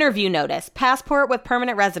 Interview notice, passport with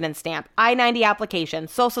permanent residence stamp, I-90 application,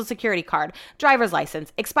 social security card, driver's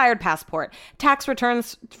license, expired passport, tax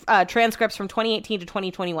returns, transcripts from 2018 to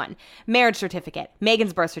 2021, marriage certificate,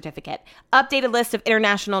 Megan's birth certificate, updated list of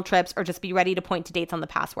international trips, or just be ready to point to dates on the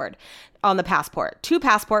passport, 2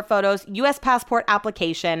 passport photos, U.S. passport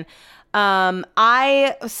application,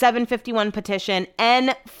 I-751 petition,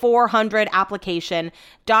 N-400 application,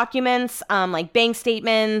 documents like bank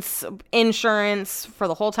statements, insurance for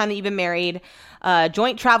the whole time that you've been married,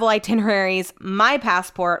 joint travel itineraries, my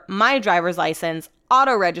passport, my driver's license,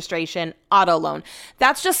 auto registration, auto loan.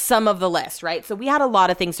 That's just some of the list, right? So we had a lot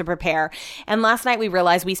of things to prepare. And last night we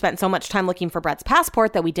realized we spent so much time looking for Brett's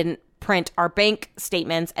passport that we didn't print our bank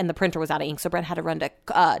statements and the printer was out of ink. So Brett had to run to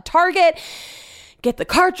Target, get the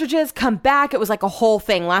cartridges, come back. It was like a whole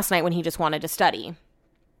thing last night when he just wanted to study.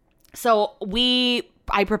 So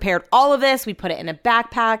I prepared all of this. We put it in a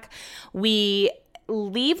backpack. We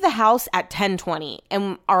leave the house at 10:20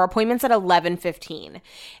 and our appointment's at 11:15.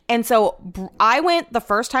 And so I went the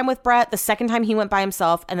first time with Brett, the second time he went by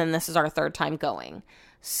himself, and then this is our third time going.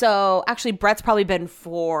 So actually Brett's probably been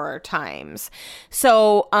 4 times.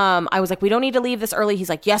 So I was like, we don't need to leave this early. He's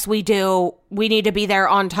like, yes, we do. We need to be there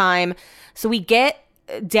on time. So we get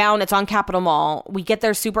down, it's on Capitol Mall. We get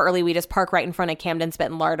there super early. We just park right in front of Camden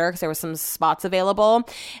Spit and Larder because there were some spots available.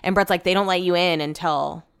 And Brett's like, they don't let you in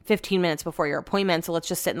until 15 minutes before your appointment, so let's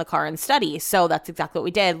just sit in the car and study. So that's exactly what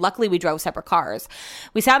we did. Luckily, we drove separate cars.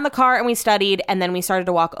 We sat in the car and we studied, and then we started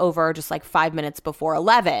to walk over just like 5 minutes before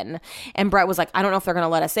 11. And Brett was like, I don't know if they're going to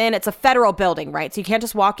let us in. It's a federal building, right? So you can't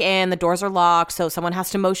just walk in. The doors are locked, so someone has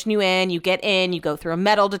to motion you in. You get in, you go through a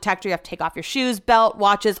metal detector. You have to take off your shoes, belt,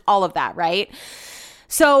 watches, all of that, right?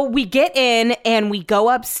 So we get in and we go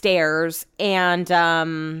upstairs, and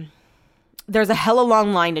there's a hella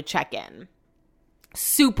long line to check in.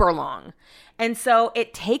 Super long. And so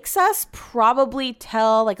it takes us probably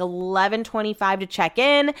till like 11:25 to check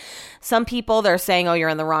in. Some people, they're saying, oh, you're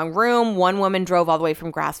in the wrong room. One woman drove all the way from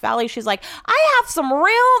Grass Valley. She's like, I have some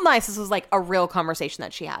real nice. This was like a real conversation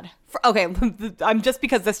that she had. Okay, I'm just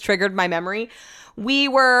because this triggered my memory. We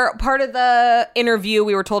were part of the interview.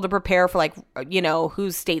 We were told to prepare for like, you know,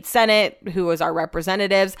 who's state senate, who was our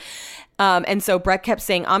representatives. And so Brett kept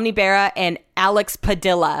saying Omni Berra and Alex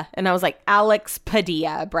Padilla. And I was like, Alex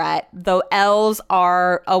Padilla, Brett. The L's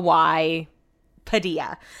are a Y,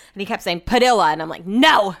 Padilla. And he kept saying Padilla. And I'm like,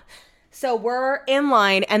 no. So we're in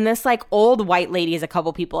line. And this like old white lady is a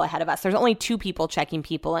couple people ahead of us. There's only 2 people checking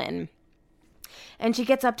people in. And she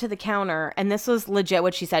gets up to the counter, and this was legit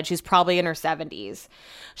what she said. She's probably in her 70s.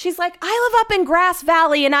 She's like, I live up in Grass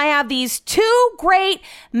Valley, and I have these 2 great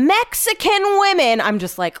Mexican women. I'm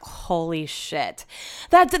just like, holy shit.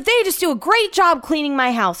 That they just do a great job cleaning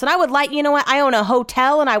my house. And I would like, you know what? I own a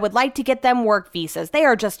hotel, and I would like to get them work visas. They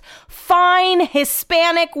are just fine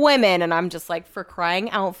Hispanic women. And I'm just like, for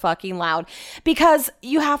crying out fucking loud. Because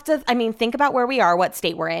you have to, I mean, think about where we are, what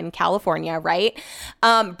state we're in, California, right?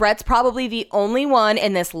 Brett's probably the only one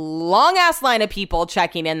in this long ass line of people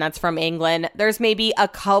checking in that's from England. There's maybe a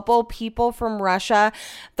couple people from Russia.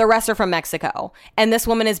 The rest are from Mexico. And this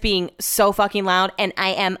woman is being so fucking loud, and I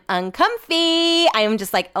am uncomfy. I am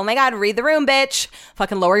just like, oh my God, read the room, bitch.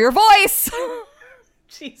 Fucking lower your voice.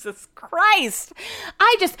 Jesus Christ.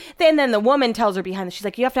 Then the woman tells her behind, she's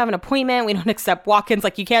like, you have to have an appointment. We don't accept walk-ins.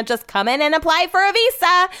 Like, you can't just come in and apply for a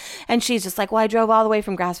visa. And she's just like, well, I drove all the way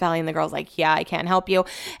from Grass Valley. And the girl's like, yeah, I can't help you.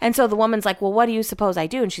 And so the woman's like, well, what do you suppose I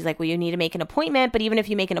do? And she's like, well, you need to make an appointment. But even if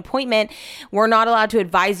you make an appointment, we're not allowed to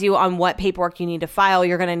advise you on what paperwork you need to file.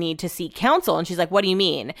 You're going to need to seek counsel. And she's like, what do you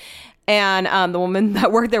mean? And the woman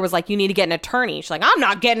that worked there was like, you need to get an attorney. She's like, I'm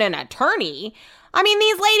not getting an attorney. I mean,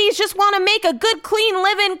 these ladies just want to make a good, clean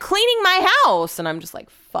living cleaning my house. And I'm just like,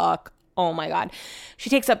 fuck Oh my God. She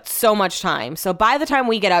takes up so much time. So by the time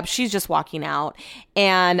we get up, she's just walking out,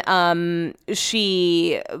 and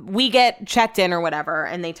we get checked in or whatever,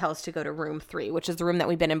 and they tell us to go to room 3, which is the room that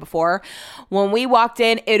we've been in before. When we walked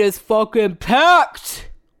in, it is fucking packed.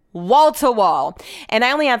 Wall to wall. And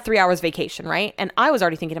I only had 3 hours vacation, right? And I was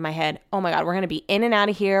already thinking in my head, oh my God, we're going to be in and out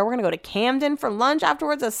of here. We're going to go to Camden for lunch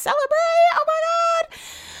afterwards to celebrate. Oh my God.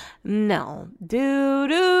 No. Do,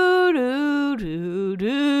 do, do, do,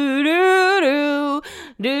 do, do, do,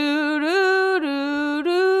 do, do,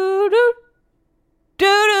 do, do,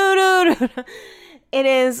 do, do, do. It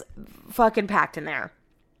is fucking packed in there.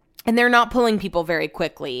 And they're not pulling people very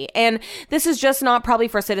quickly. And this is just not probably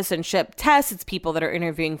for citizenship tests. It's people that are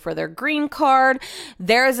interviewing for their green card.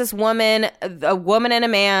 There is this woman, a woman and a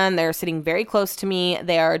man. They're sitting very close to me.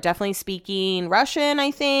 They are definitely speaking Russian,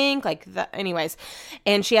 I think. Anyways.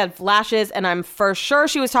 And she had lashes, and I'm for sure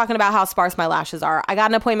she was talking about how sparse my lashes are. I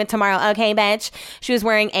got an appointment tomorrow. Okay, bitch. She was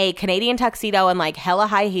wearing a Canadian tuxedo and hella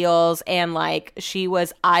high heels. And she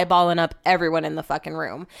was eyeballing up everyone in the fucking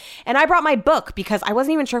room. And I brought my book because I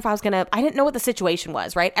wasn't even sure if I didn't know what the situation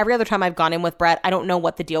was, right? Every other time I've gone in with Brett, I don't know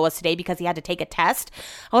what the deal was today because he had to take a test.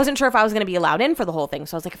 I wasn't sure if I was going to be allowed in for the whole thing.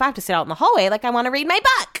 So I was like, if I have to sit out in the hallway, I want to read my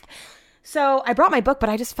book. So I brought my book, but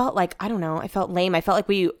I just felt I don't know. I felt lame. I felt like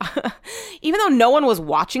even though no one was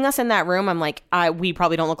watching us in that room, I'm like, we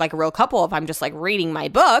probably don't look like a real couple if I'm just reading my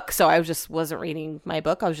book. So I just wasn't reading my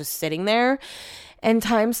book. I was just sitting there, and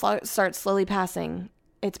time starts slowly passing.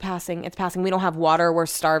 It's passing. We don't have water. We're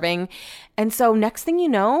starving. And so next thing you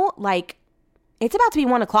know, it's about to be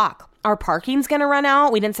 1:00. Our parking's going to run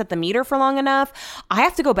out. We didn't set the meter for long enough. I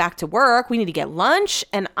have to go back to work. We need to get lunch.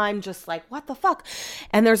 And I'm just like, what the fuck?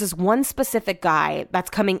 And there's this one specific guy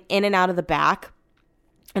that's coming in and out of the back.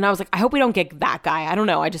 And I was like, I hope we don't get that guy. I don't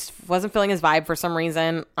know. I just wasn't feeling his vibe for some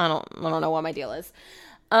reason. I don't know what my deal is.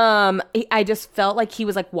 I just felt like he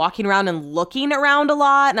was walking around and looking around a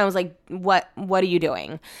lot. And I was like, what are you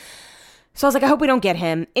doing? So I was like, I hope we don't get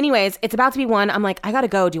him. Anyways, it's about to be 1. I'm like, I gotta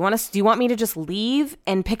go. Do you want me to just leave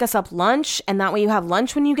and pick us up lunch? And that way you have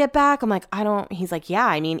lunch when you get back? I'm like, I don't. He's like, yeah,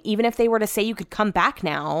 I mean, even if they were to say you could come back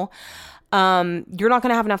now, you're not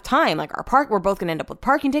going to have enough time. We're both going to end up with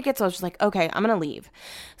parking tickets. So I was just like, okay, I'm going to leave.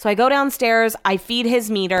 So I go downstairs, I feed his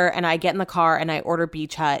meter, and I get in the car and I order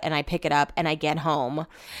Beach Hut and I pick it up and I get home.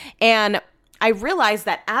 And I realized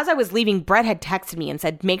that as I was leaving, Brett had texted me and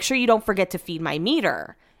said, make sure you don't forget to feed my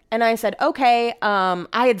meter. And I said, okay.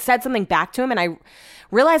 I had said something back to him, and I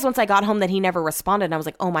realized once I got home that he never responded. And I was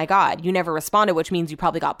like, oh my God, you never responded, which means you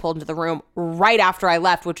probably got pulled into the room right after I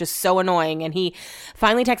left, which is so annoying. And he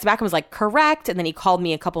finally texted back and was like, correct. And then he called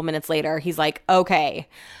me a couple minutes later. He's like, okay,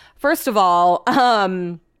 first of all,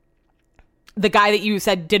 the guy that you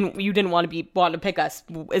said you didn't want to pick us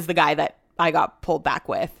is the guy that I got pulled back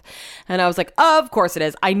with. And I was like, of course it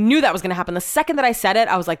is. I knew that was going to happen. The second that I said it,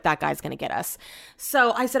 I was like, that guy's going to get us.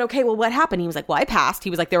 So I said, okay, well, what happened? He was like, well, I passed. He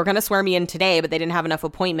was like, they were going to swear me in today, but they didn't have enough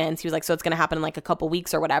appointments. He was like, so it's going to happen in a couple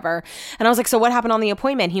weeks or whatever. And I was like, so what happened on the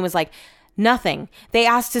appointment? He was like, nothing. They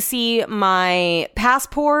asked to see my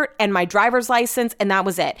passport and my driver's license, and that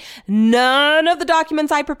was it. None of the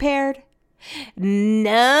documents I prepared,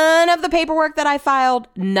 none of the paperwork that I filed,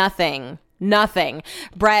 nothing.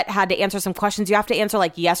 Brett had to answer some questions. You have to answer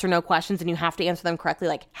yes or no questions, and you have to answer them correctly.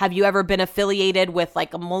 Have you ever been affiliated with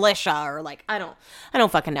a militia or I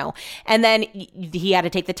don't fucking know. And then he had to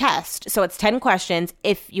take the test. So it's 10 questions.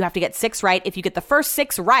 If you have to get 6 right, if you get the first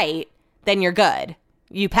 6 right, then you're good.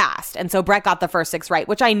 You passed. And so Brett got the first 6 right,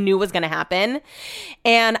 which I knew was going to happen.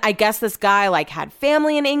 And I guess this guy had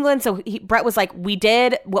family in England. So Brett was like, we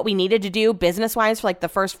did what we needed to do business wise for the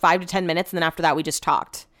first 5 to 10 minutes. And then after that, we just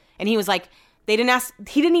talked. And he was like, he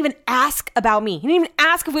didn't even ask about me. He didn't even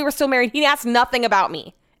ask if we were still married. He asked nothing about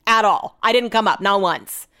me at all. I didn't come up, not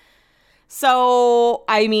once. So,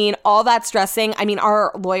 I mean, all that stressing. I mean,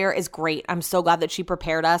 our lawyer is great. I'm so glad that she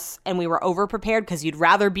prepared us, and we were over prepared because you'd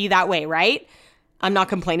rather be that way, right? I'm not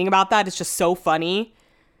complaining about that. It's just so funny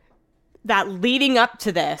that leading up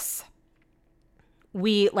to this,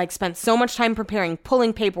 we spent so much time preparing,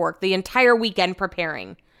 pulling paperwork, the entire weekend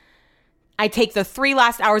preparing. I take the 3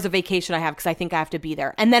 last hours of vacation I have because I think I have to be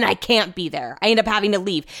there. And then I can't be there. I end up having to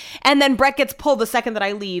leave. And then Brett gets pulled the second that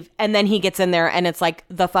I leave. And then he gets in there and it's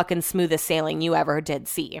the fucking smoothest sailing you ever did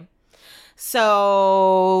see.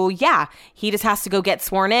 So, yeah, he just has to go get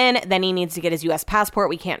sworn in. Then he needs to get his U.S. passport.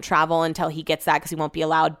 We can't travel until he gets that because he won't be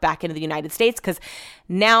allowed back into the United States because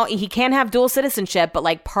now he can have dual citizenship.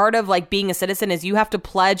 But part of being a citizen is you have to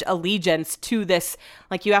pledge allegiance to this.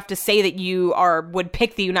 You have to say that you would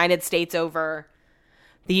pick the United States over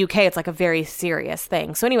the UK. It's a very serious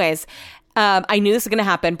thing. So anyways, I knew this was going to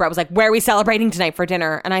happen. Brett was like, where are we celebrating tonight for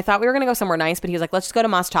dinner? And I thought we were going to go somewhere nice, but he was like, let's just go to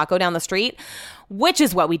Mas Taco down the street, which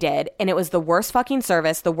is what we did. And it was the worst fucking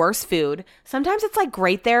service, the worst food. Sometimes it's like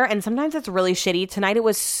great there, and sometimes it's really shitty. Tonight it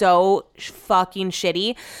was so fucking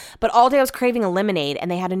shitty. But all day I was craving a lemonade, and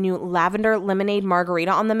they had a new lavender lemonade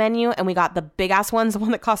margarita on the menu, and we got the big ass ones, the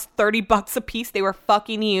one that cost $30 a piece. They were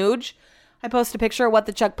fucking huge. I posted a picture of What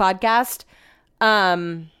the Chuck podcast.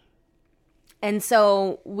 And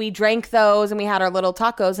so we drank those and we had our little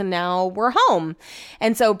tacos and now we're home.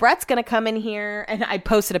 And so Brett's going to come in here, and I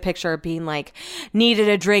posted a picture of being like, needed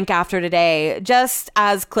a drink after today, just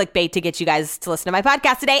as clickbait to get you guys to listen to my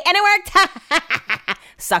podcast today. And it worked.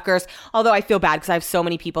 Suckers. Although I feel bad because I have so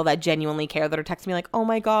many people that genuinely care that are texting me like, oh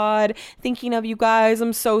my God, thinking of you guys.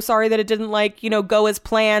 I'm so sorry that it didn't go as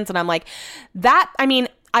planned. And I'm like,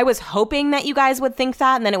 I was hoping that you guys would think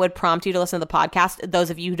that, and then it would prompt you to listen to the podcast. Those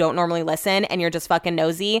of you who don't normally listen and you're just fucking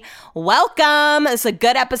nosy, welcome. It's a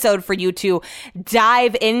good episode for you to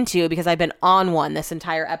dive into because I've been on one this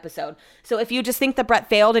entire episode. So if you just think that Brett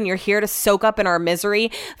failed and you're here to soak up in our misery,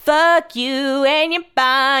 fuck you and you're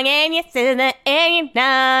bong and you're sinner and you're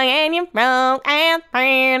wrong and you're wrong and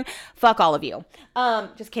fine. Fuck all of you.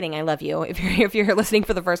 Just kidding. I love you. If you're listening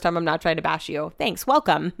for the first time, I'm not trying to bash you. Thanks.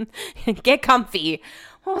 Welcome. Get comfy.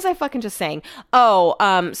 What was I fucking just saying? So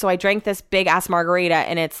I drank this big ass margarita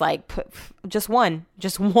and it's like just one.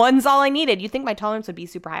 Just one's all I needed. You'd think my tolerance would be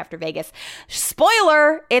super high after Vegas.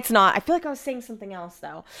 Spoiler, it's not. I feel like I was saying something else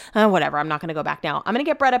though. Whatever. I'm not going to go back now. I'm going to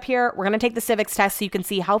get Brett up here. We're going to take the civics test so you can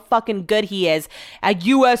see how fucking good he is at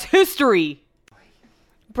U.S. history.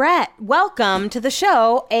 Brett, welcome to the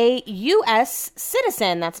show, a U.S.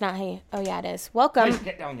 citizen. That's not how you... Oh, yeah, it is. Welcome.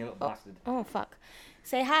 Get down, you little bastard. Oh, fuck.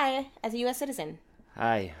 Say hi as a U.S. citizen.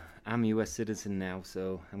 Hi, I'm a U.S. citizen now,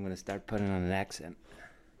 so I'm going to start putting on an accent.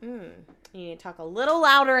 You need to talk a little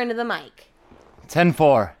louder into the mic.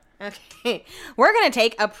 10-4. Okay. We're going to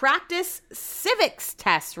take a practice civics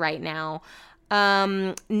test right now.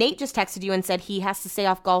 Nate just texted you and said he has to stay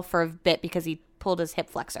off golf for a bit because he pulled his hip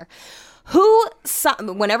flexor.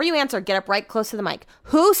 Whenever you answer, get up right close to the mic.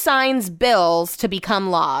 Who signs bills to become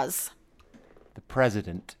laws? The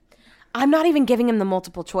president. I'm not even giving him the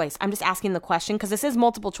multiple choice. I'm just asking the question because this is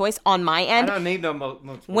multiple choice on my end. I don't need no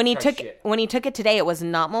multiple choice When he took it today, it was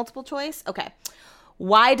not multiple choice. Okay.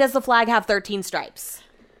 Why does the flag have 13 stripes?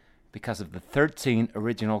 Because of the 13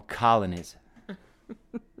 original colonies.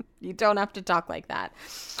 You don't have to talk like that.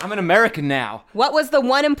 I'm an American now. What was the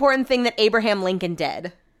one important thing that Abraham Lincoln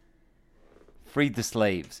did? Freed the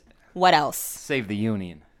slaves. What else? Save the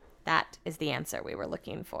Union. That is the answer we were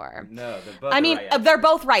looking for. No, they're both right. They're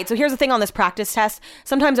both right. So here's the thing on this practice test.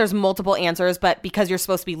 Sometimes there's multiple answers, but because you're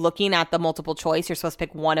supposed to be looking at the multiple choice, you're supposed to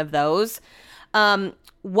pick one of those.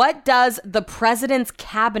 What does the president's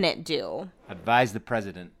cabinet do? Advise the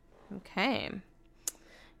president. Okay.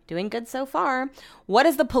 Doing good so far. What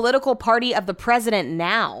is the political party of the president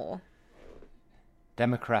now?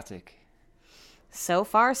 Democratic. So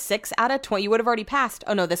far, 6 out of 20. You would have already passed.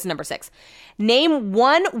 Oh, no, this is number 6. Name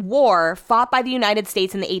one war fought by the United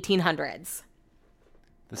States in the 1800s.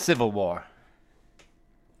 The Civil War.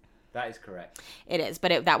 That is correct. It is,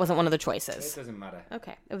 but that wasn't one of the choices. It doesn't matter.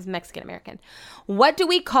 Okay, it was Mexican-American. What do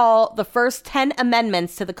we call the first 10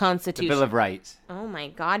 amendments to the Constitution? The Bill of Rights. Oh my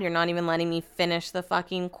God, you're not even letting me finish the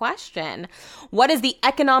fucking question. What is the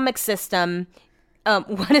economic system?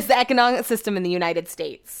 What is the economic system in the United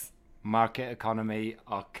States? Market economy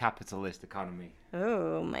or capitalist economy.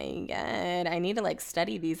 Oh my God. I need to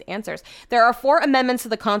study these answers. There are 4 amendments to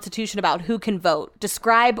the Constitution about who can vote.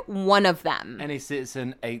 Describe one of them. Any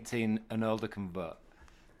citizen 18 and older can vote.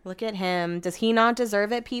 Look at him. Does he not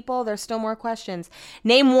deserve it, people? There's still more questions.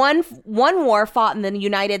 Name one war fought in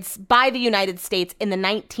by the United States in the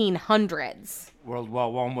 1900s. World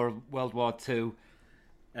War I, World War II,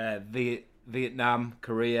 Vietnam,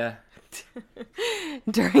 Korea.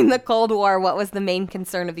 During the Cold War, what was the main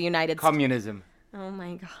concern of the United States? Communism. Oh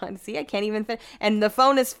my God. See, I can't even finish. And the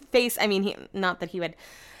phone is not that he would.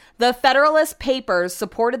 The Federalist Papers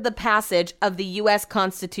supported the passage of the U.S.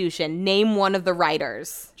 Constitution. Name one of the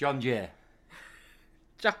writers. John Jay.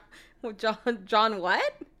 John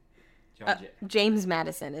what? John Jay. James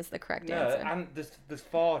Madison is the correct answer. No, and there's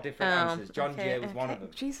 4 different answers. John Jay was one of them.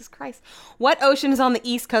 Jesus Christ. What ocean is on the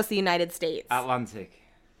east coast of the United States? Atlantic.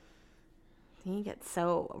 You get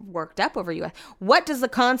so worked up over U.S. What does the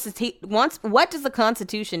Constitution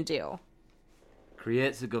do?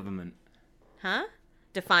 Creates a government. Huh?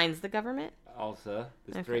 Defines the government? Also,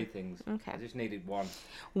 there's 3 things. Okay. I just needed 1.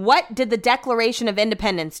 What did the Declaration of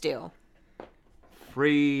Independence do?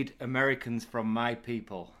 Freed Americans from my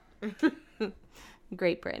people.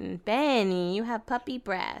 Great Britain. Benny, you have puppy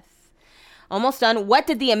breath. Almost done. What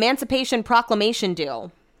did the Emancipation Proclamation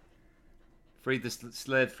do? Freed the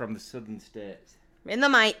slaves from the southern states. In the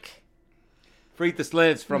mic. Freed the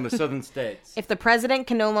slaves from the southern states. If the president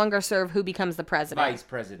can no longer serve, who becomes the president? Vice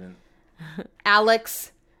president.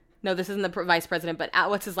 Alex. No, this isn't the vice president, but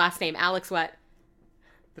what's his last name? Alex what?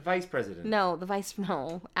 The vice president. No,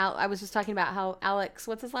 I was just talking about how Alex,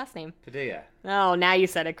 what's his last name? Padilla. Oh, now you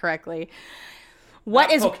said it correctly.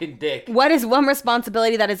 What is fucking dick? What is one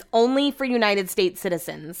responsibility that is only for United States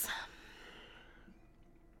citizens?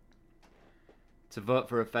 To vote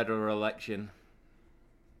for a federal election.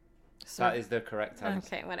 That is the correct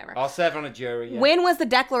answer. Okay, whatever. I'll serve on a jury. Yeah. When was the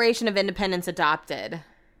Declaration of Independence adopted?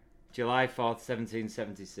 July 4th,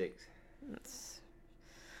 1776.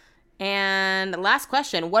 And last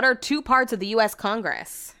question. What are two parts of the U.S.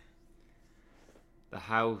 Congress? The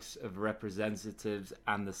House of Representatives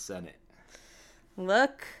and the Senate.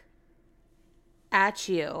 Look at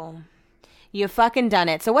you. You fucking done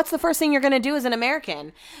it. So what's the first thing you're going to do as an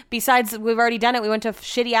American? Besides, we've already done it. We went to a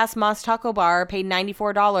shitty-ass Moss Taco Bar, paid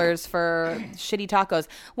 $94 for shitty tacos.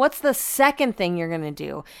 What's the second thing you're going to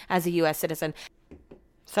do as a U.S. citizen?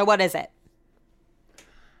 So what is it?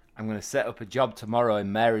 I'm going to set up a job tomorrow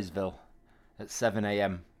in Marysville at 7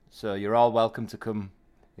 a.m. So you're all welcome to come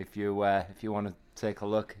if you want to take a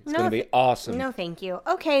look. It's going to be awesome. No, thank you.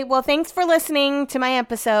 Okay, well, thanks for listening to my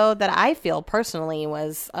episode that I feel personally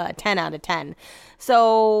was 10 out of 10.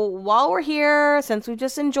 So while we're here, since we've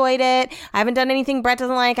just enjoyed it, I haven't done anything Brett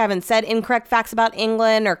doesn't like. I haven't said incorrect facts about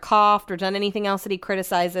England or coughed or done anything else that he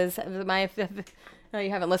criticizes. No, you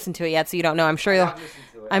haven't listened to it yet, so you don't know. I'm sure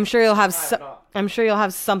you'll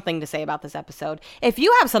have something to say about this episode. If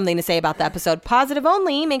you have something to say about the episode, positive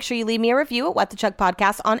only, make sure you leave me a review at What the Chug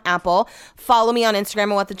Podcast on Apple. Follow me on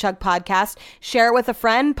Instagram at What the Chug Podcast. Share it with a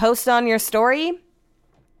friend. Post it on your story.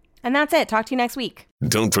 And that's it. Talk to you next week.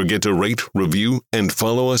 Don't forget to rate, review, and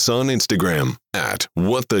follow us on Instagram at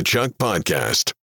What the Chuck Podcast.